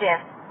suggestion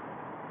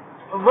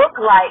look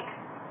like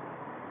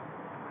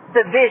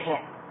the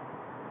vision?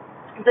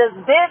 Does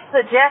this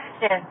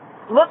suggestion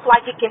look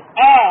like it can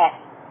add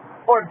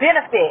or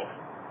benefit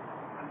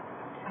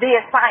the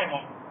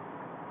assignment?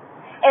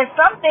 And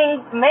some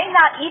things may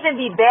not even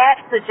be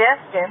bad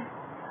suggestions,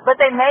 but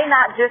they may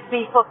not just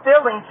be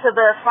fulfilling to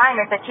the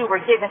assignment that you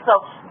were given. So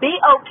be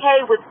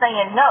okay with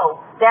saying, no,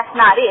 that's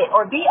not it.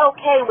 Or be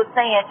okay with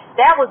saying,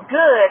 that was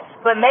good,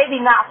 but maybe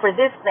not for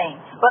this thing.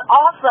 But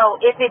also,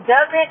 if it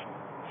doesn't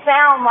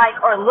sound like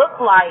or look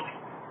like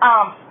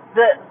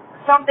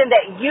something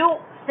that you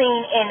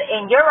seen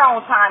in your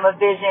own time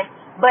of vision,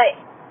 but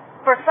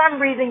for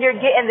some reason you're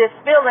getting this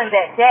feeling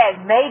that,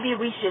 Dad, maybe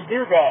we should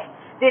do that,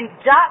 then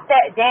jot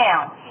that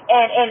down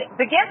and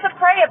begin to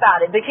pray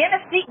about it. Begin to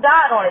seek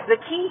God on it.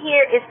 The key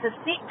here is to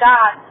seek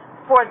God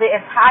for the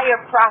entire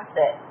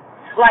process.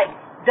 Like,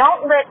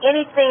 don't let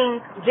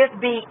anything just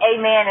be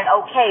amen and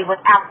okay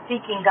without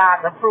seeking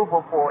God's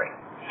approval for it.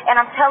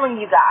 And I'm telling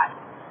you guys,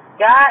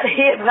 God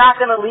is not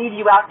going to leave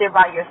you out there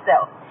by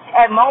yourself.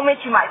 At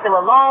moments you might feel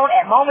alone.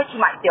 At moments you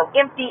might feel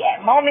empty.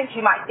 At moments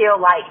you might feel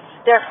like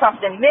there's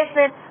something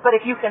missing. But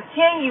if you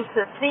continue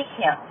to seek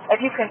him, if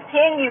you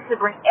continue to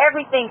bring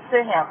everything to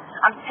him,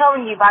 I'm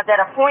telling you, by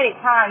that appointed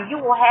time, you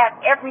will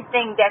have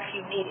everything that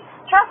you needed.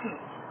 Trust me.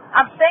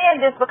 I'm saying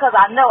this because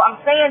I know.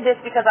 I'm saying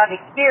this because I've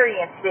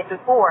experienced it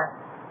before.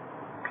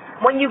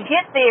 When you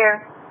get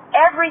there,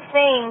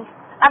 everything,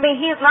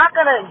 he's not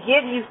going to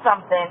give you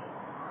something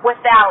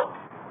without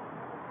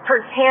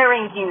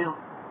preparing you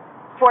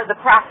for the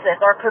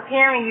process or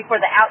preparing you for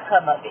the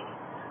outcome of it.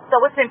 So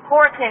it's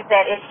important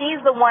that if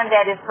he's the one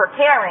that is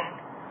preparing,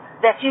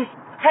 that you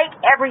take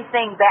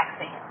everything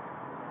back to him.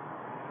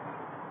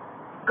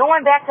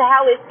 Going back to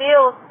how it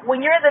feels,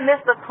 when you're in the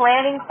midst of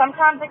planning,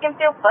 sometimes it can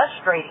feel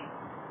frustrating.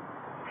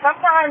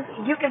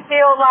 Sometimes you can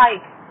feel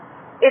like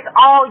it's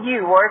all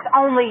you, or it's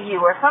only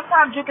you, or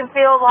sometimes you can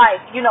feel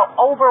like,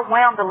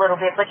 overwhelmed a little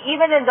bit. But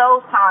even in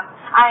those times,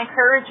 I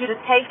encourage you to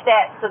take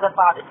that to the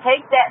Father.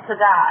 Take that to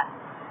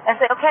God. And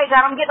say, okay,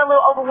 God, I'm getting a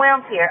little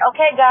overwhelmed here.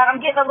 Okay, God,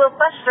 I'm getting a little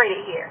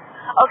frustrated here.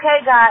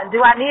 Okay, God,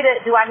 do I need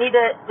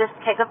to just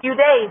take a few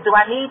days? Do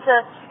I need to,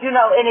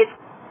 and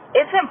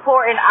it's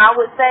important, I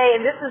would say,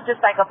 and this is just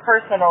like a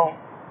personal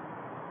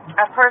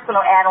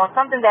add-on,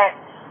 something that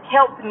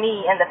helped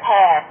me in the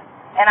past,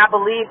 and I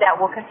believe that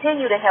will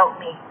continue to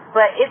help me.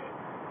 But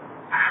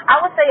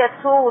I would say a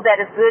tool that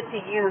is good to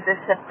use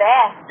is to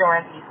fast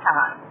during these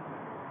times.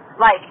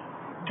 Like,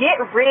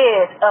 get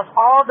rid of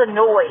all the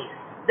noise,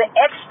 the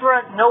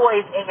extra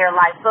noise in your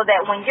life, so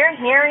that when you're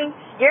hearing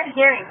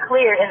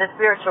clear in the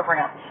spiritual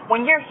realm.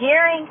 When you're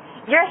hearing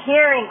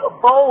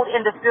bold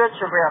in the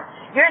spiritual realm.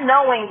 You're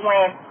knowing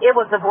when it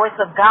was the voice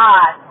of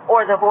God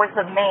or the voice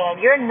of man.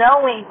 You're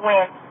knowing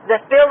when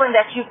the feeling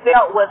that you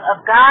felt was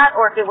of God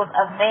or if it was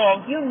of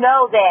man. You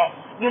know that,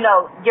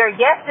 your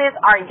yeses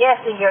are yes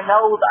and your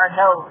no's are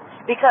no's.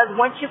 Because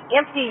once you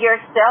empty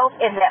yourself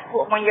in that,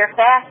 when you're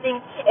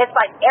fasting, it's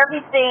like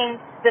everything,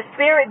 the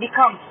spirit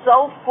becomes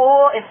so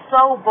full and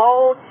so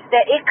bold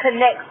that it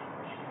connects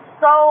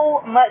so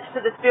much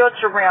to the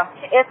spiritual realm.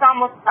 It's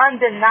almost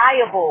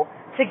undeniable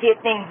to get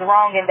things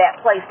wrong in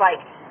that place.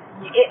 Like,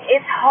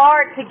 it's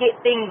hard to get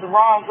things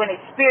wrong when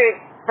it's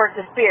spirit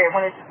versus spirit.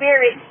 When it's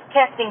spirit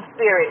testing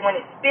spirit, when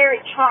it's spirit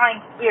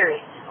trying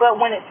spirit. But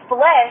when it's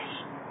flesh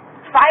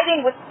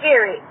fighting with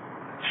spirit,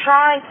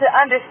 trying to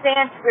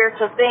understand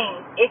spiritual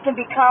things, it can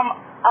become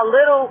a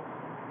little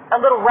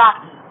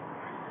rocky.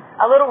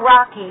 A little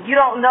rocky. You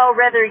don't know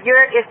whether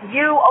it's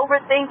you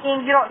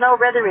overthinking, you don't know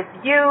whether it's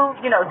you,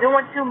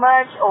 doing too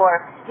much,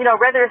 or,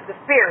 whether it's the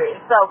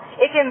spirit. So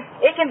it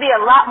can be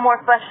a lot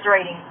more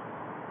frustrating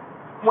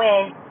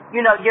when,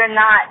 you're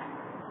not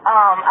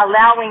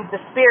allowing the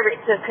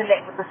spirit to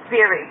connect with the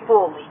spirit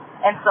fully.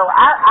 And so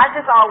I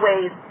just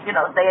always,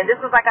 say, and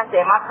this is, like I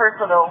said, my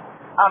personal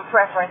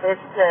preference is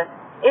to,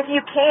 if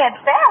you can,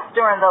 fast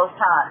during those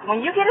times.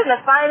 When you get an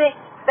assignment,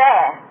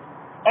 fast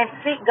and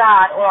seek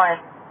God on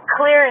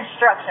clear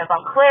instructions,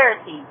 on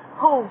clarity,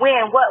 who,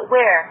 when, what,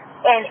 where.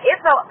 And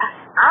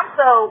I'm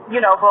so,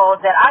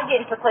 bold that I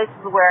get into places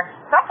where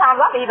sometimes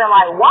I'm even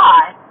like,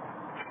 why?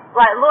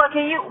 Like, Lord,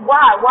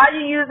 why? Why are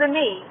you using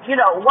me?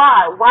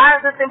 Why? Why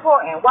is this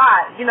important?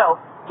 Why?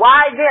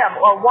 Why them?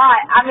 Or why?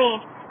 I mean,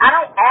 I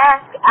don't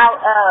ask out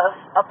of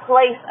a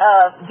place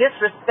of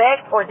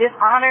disrespect or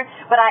dishonor,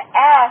 but I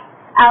ask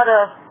out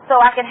of so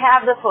I can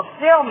have the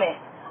fulfillment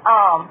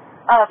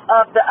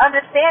of the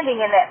understanding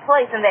in that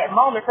place, in that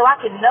moment, so I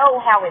can know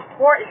how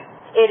important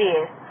it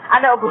is. I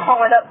know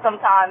growing up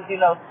sometimes,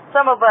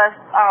 some of us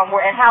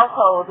were in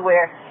households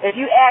where if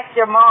you asked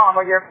your mom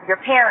or your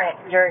parent,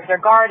 your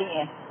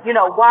guardian,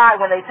 why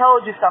when they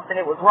told you something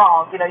it was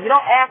wrong. You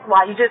don't ask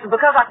why. You just,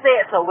 because I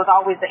said so was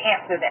always the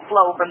answer that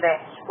flowed from that.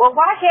 Well,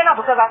 why can't I?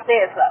 Because I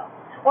said so.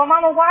 Well,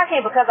 Mama, why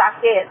can't? Because I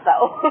said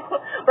so.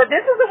 But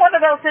this isn't one of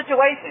those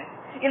situations.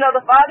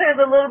 The Father is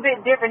a little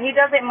bit different. He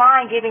doesn't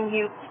mind giving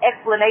you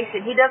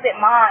explanation. He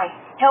doesn't mind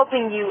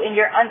helping you in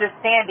your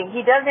understanding.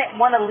 He doesn't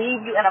want to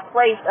leave you in a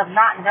place of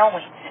not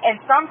knowing.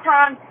 And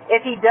sometimes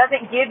if He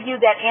doesn't give you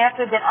that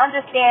answer, then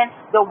understand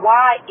the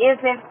why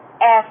isn't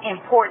as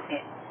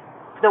important.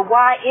 The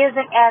why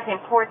isn't as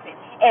important.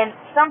 And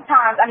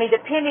sometimes,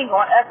 depending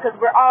on us, because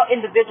we're all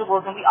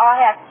individuals and we all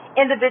have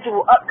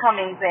individual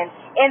upcomings and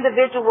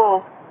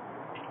individual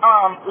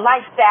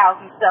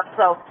lifestyles and stuff.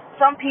 So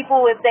some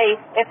people, if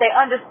they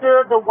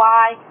understood the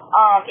why,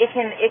 it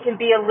can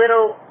be a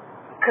little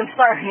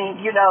concerning,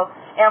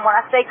 And when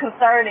I say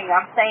concerning,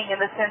 I'm saying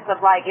in the sense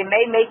of like it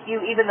may make you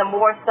even the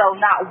more so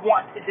not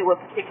want to do a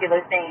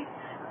particular thing.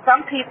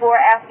 Some people are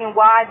asking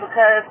why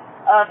because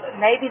of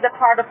maybe the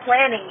part of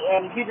planning,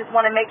 and you just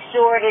want to make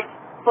sure it's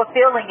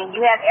fulfilling and you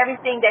have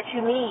everything that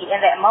you need in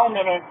that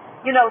moment. And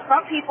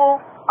some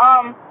people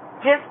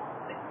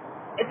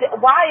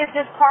why is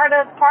just part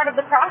of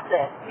the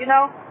process,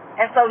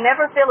 And so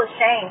never feel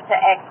ashamed to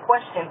ask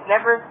questions.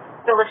 Never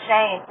feel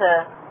ashamed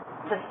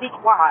to seek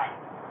why.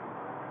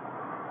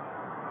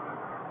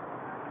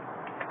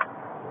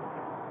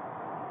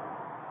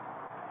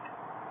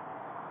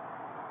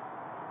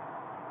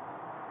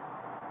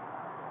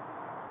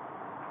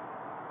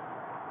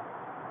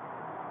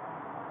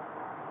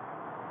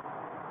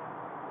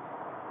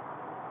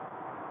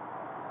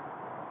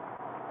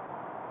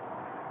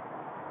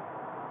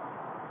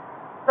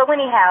 So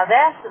anyhow,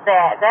 that's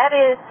that. That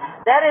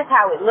is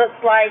how it looks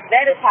like.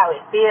 That is how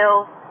it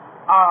feels.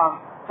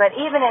 But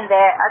even in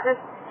that, I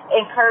just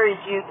encourage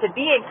you to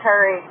be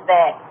encouraged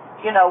that,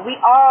 we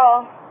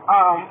all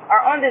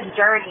are on this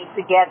journey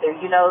together.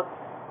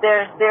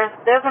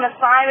 There's an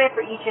assignment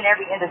for each and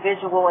every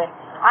individual, and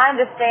I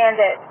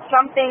understand that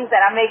some things that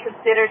I may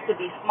consider to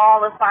be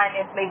small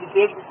assignments may be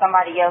big to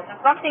somebody else,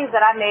 and some things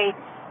that I may,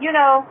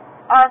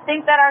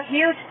 think that are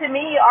huge to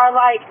me are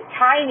like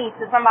tiny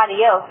to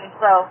somebody else. And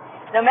so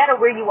no matter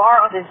where you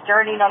are on this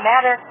journey, no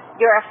matter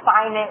your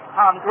assignment,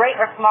 great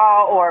or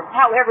small, or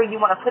however you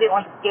want to put it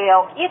on the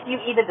scale, if you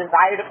even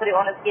desire to put it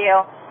on a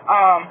scale,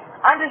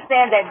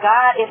 understand that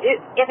God,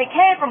 if it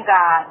came from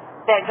God,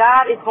 that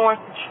God is going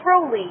to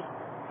truly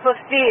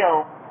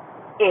fulfill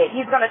it.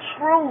 He's going to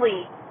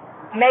truly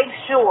make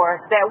sure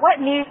that what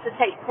needs to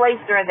take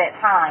place during that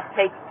time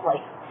takes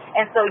place.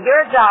 And so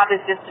your job is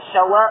just to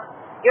show up.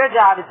 Your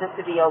job is just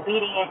to be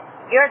obedient.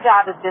 Your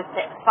job is just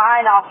to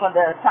sign off on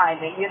the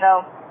assignment,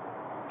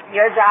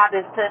 Your job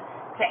is to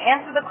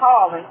answer the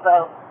call. And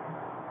so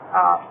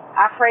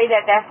I pray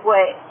that that's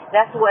what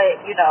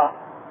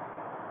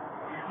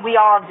we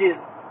all do.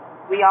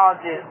 We all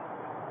do.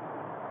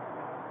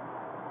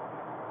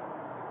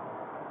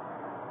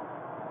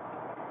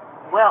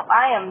 Well,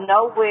 I am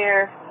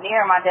nowhere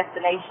near my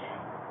destination.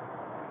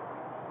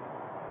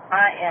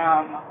 I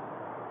am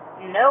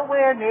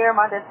nowhere near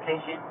my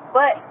destination.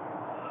 But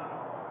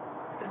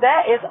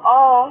that is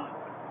all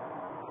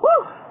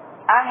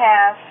I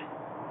have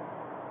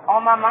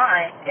on my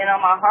mind and on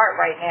my heart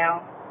right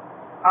now.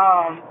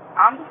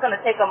 I'm just going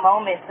to take a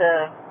moment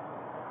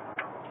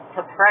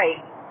to pray.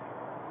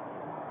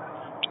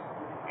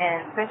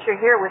 And since you're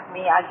here with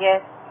me, I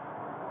guess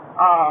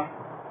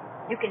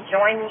you can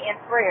join me in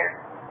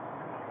prayer.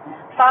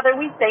 Father,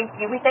 we thank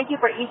you. We thank you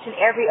for each and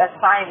every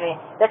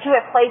assignment that you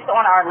have placed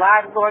on our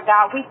lives, Lord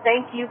God. We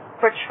thank you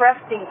for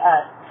trusting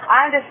us.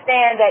 I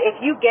understand that if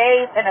you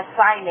gave an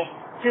assignment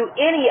to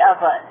any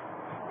of us,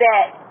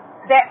 that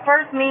that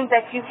first means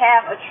that you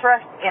have a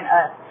trust in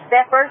us.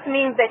 That first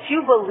means that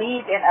you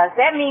believe in us.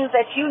 That means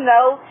that you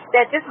know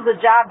that this is a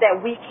job that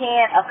we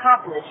can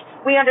accomplish.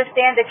 We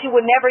understand that you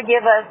would never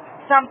give us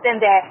something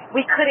that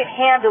we couldn't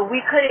handle, we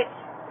couldn't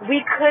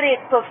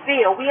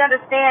fulfill. We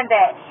understand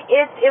that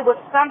if it was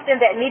something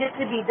that needed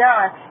to be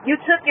done, you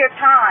took your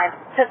time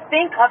to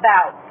think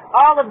about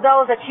all of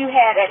those that you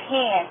had at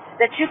hand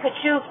that you could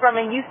choose from,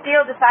 and you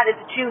still decided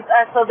to choose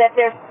us, so that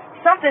there's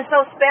something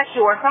so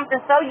special or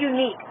something so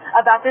unique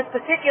about this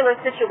particular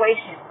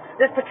situation,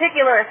 this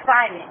particular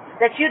assignment,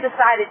 that you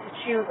decided to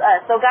choose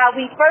us. So God,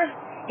 we first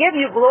give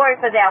you glory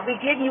for that. We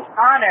give you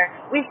honor.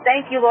 We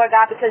thank you, Lord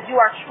God, because you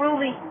are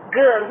truly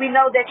good. We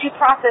know that you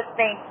process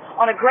things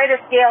on a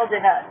greater scale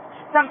than us.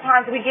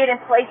 Sometimes we get in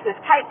places,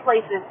 tight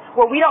places,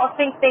 where we don't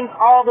think things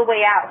all the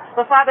way out.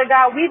 But Father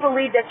God, we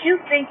believe that you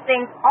think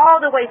things all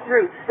the way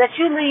through, that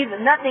you leave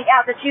nothing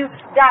out, that you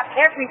dot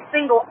every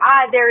single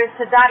I there is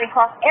to dot and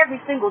cross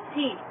every single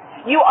T.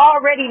 You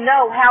already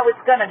know how it's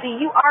going to be.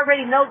 You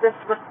already know this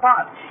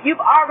response.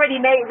 You've already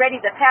made ready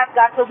the path,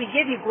 God, so we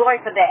give you glory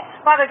for that.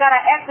 Father God,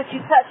 I ask that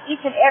you touch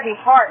each and every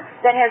heart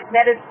that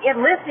is in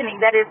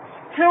listening, that is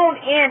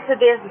tuned in to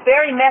this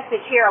very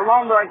message here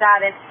alone, Lord God,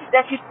 and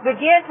that you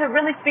begin to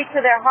really speak to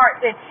their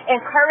hearts and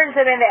encourage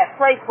them in that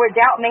place where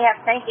doubt may have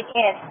sank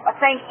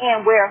in,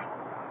 where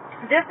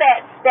just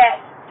that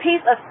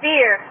piece of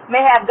fear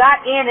may have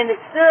got in and it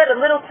stood a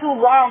little too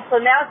long, so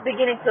now it's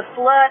beginning to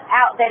flood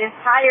out that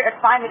entire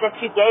assignment that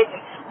you gave me.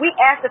 We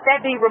ask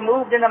that be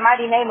removed in the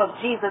mighty name of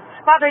Jesus.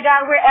 Father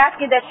God, we're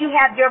asking that you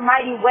have your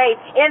mighty way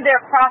in their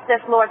process,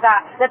 Lord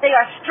God, that they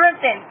are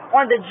strengthened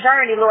on the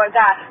journey, Lord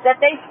God, that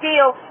they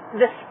feel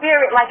the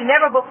Spirit like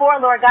never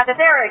before, Lord God, that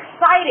they're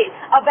excited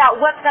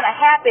about what's going to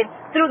happen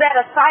through that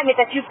assignment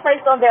that you've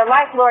placed on their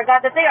life, Lord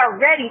God, that they are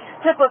ready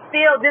to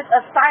fulfill this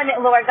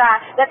assignment, Lord God,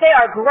 that they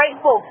are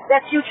grateful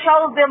that you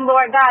chose them,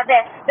 Lord God,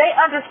 that they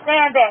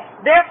understand that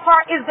their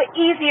part is the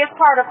easiest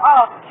part of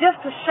all, just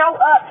to show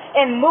up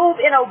and move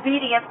in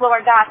obedience,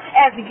 Lord God,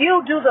 as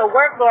you do the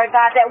work, Lord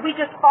God, that we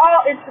just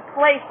fall into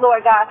place,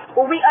 Lord God,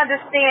 where we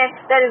understand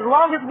that as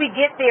long as we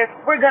get there,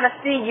 we're going to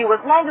see you.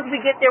 As long as we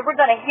get there, we're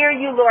going to hear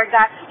you, Lord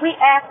God. We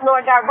ask,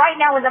 Lord God, right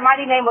now in the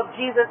mighty name of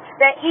Jesus,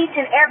 that each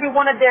and every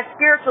one of their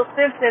spiritual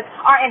senses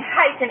are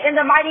heightened in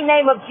the mighty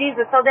name of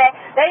Jesus, so that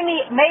they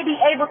may be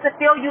able to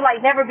feel you like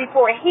never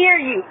before, hear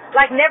you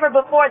like never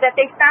before, that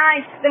they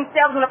find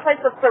themselves in a place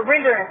of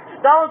surrendering.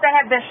 Those that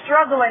have been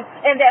struggling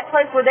in that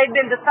place where they've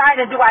been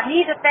deciding, do I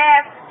need to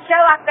fast?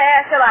 Shall I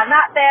fast? Shall I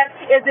not fast?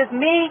 Is this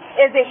me?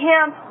 Is it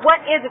him? What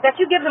is it? That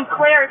you give them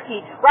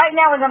clarity right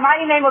now in the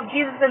mighty name of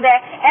Jesus, and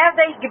that as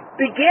they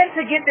begin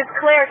to get this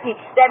clarity,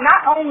 that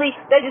not only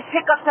they just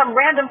pick up some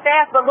random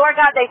fast, but Lord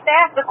God, they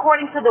fast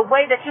according to the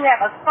way that you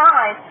have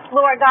assigned,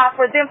 Lord God,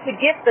 for them to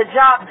get the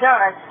job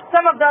done.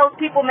 Some of those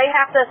people may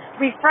have to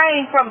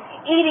refrain from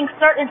eating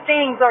certain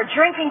things or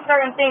drinking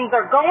certain things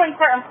or going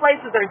certain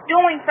places or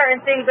doing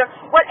certain things or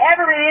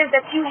whatever it is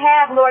that you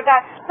have, Lord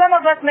God. Some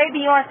of us may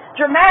be on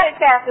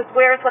dramatic fasts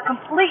where it's a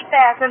complete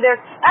fast and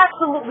there's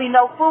absolutely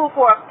no food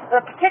for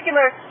a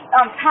particular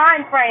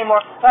time frame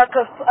or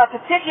a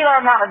particular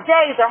amount of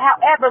days or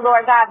however,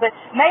 Lord God. But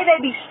may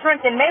they be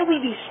strengthened. May we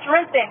be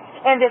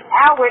strengthened in this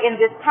hour, in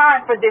this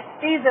time, for this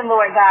season,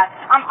 Lord God.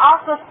 I'm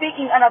also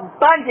speaking an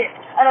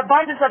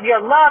abundance of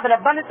your love, an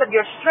abundance of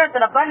your strength,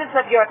 an abundance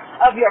of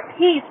your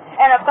peace,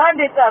 an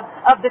abundance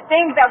of the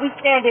things that we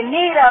stand in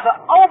need of, an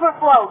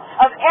overflow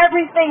of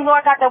everything,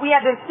 Lord God, that we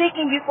have been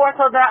seeking you for,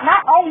 so that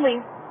not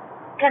only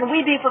can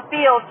we be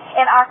fulfilled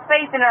in our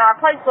space and in our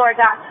place, Lord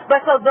God, but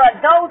so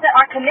that those that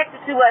are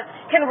connected to us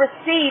can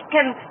receive,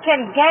 can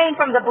gain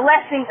from the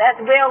blessings as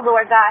well,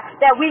 Lord God,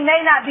 that we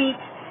may not be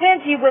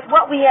stingy with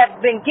what we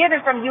have been given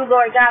from you,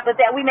 Lord God, but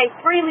that we may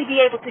freely be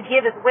able to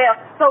give as well.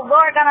 So,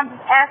 Lord God, I'm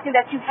just asking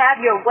that you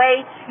have your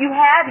way. You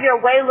have your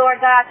way,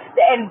 Lord God,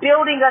 and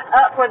building us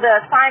up for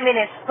the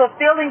assignment and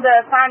fulfilling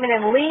the assignment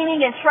and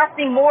leaning and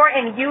trusting more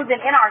in you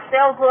than in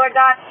ourselves, Lord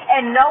God,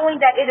 and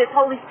knowing that it is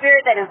Holy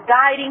Spirit that is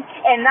guiding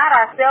and not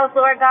ourselves,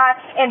 Lord God,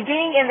 and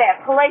being in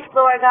that place,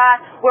 Lord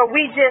God, where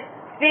we just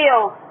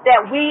feel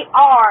that we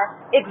are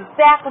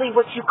exactly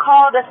what you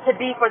called us to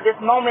be for this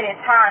moment in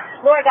time.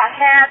 Lord God,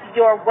 have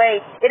your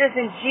way. It is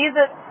in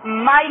Jesus'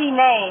 mighty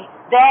name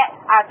that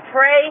I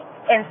pray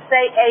and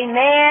say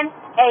amen,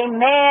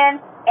 amen,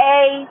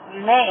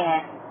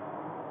 amen.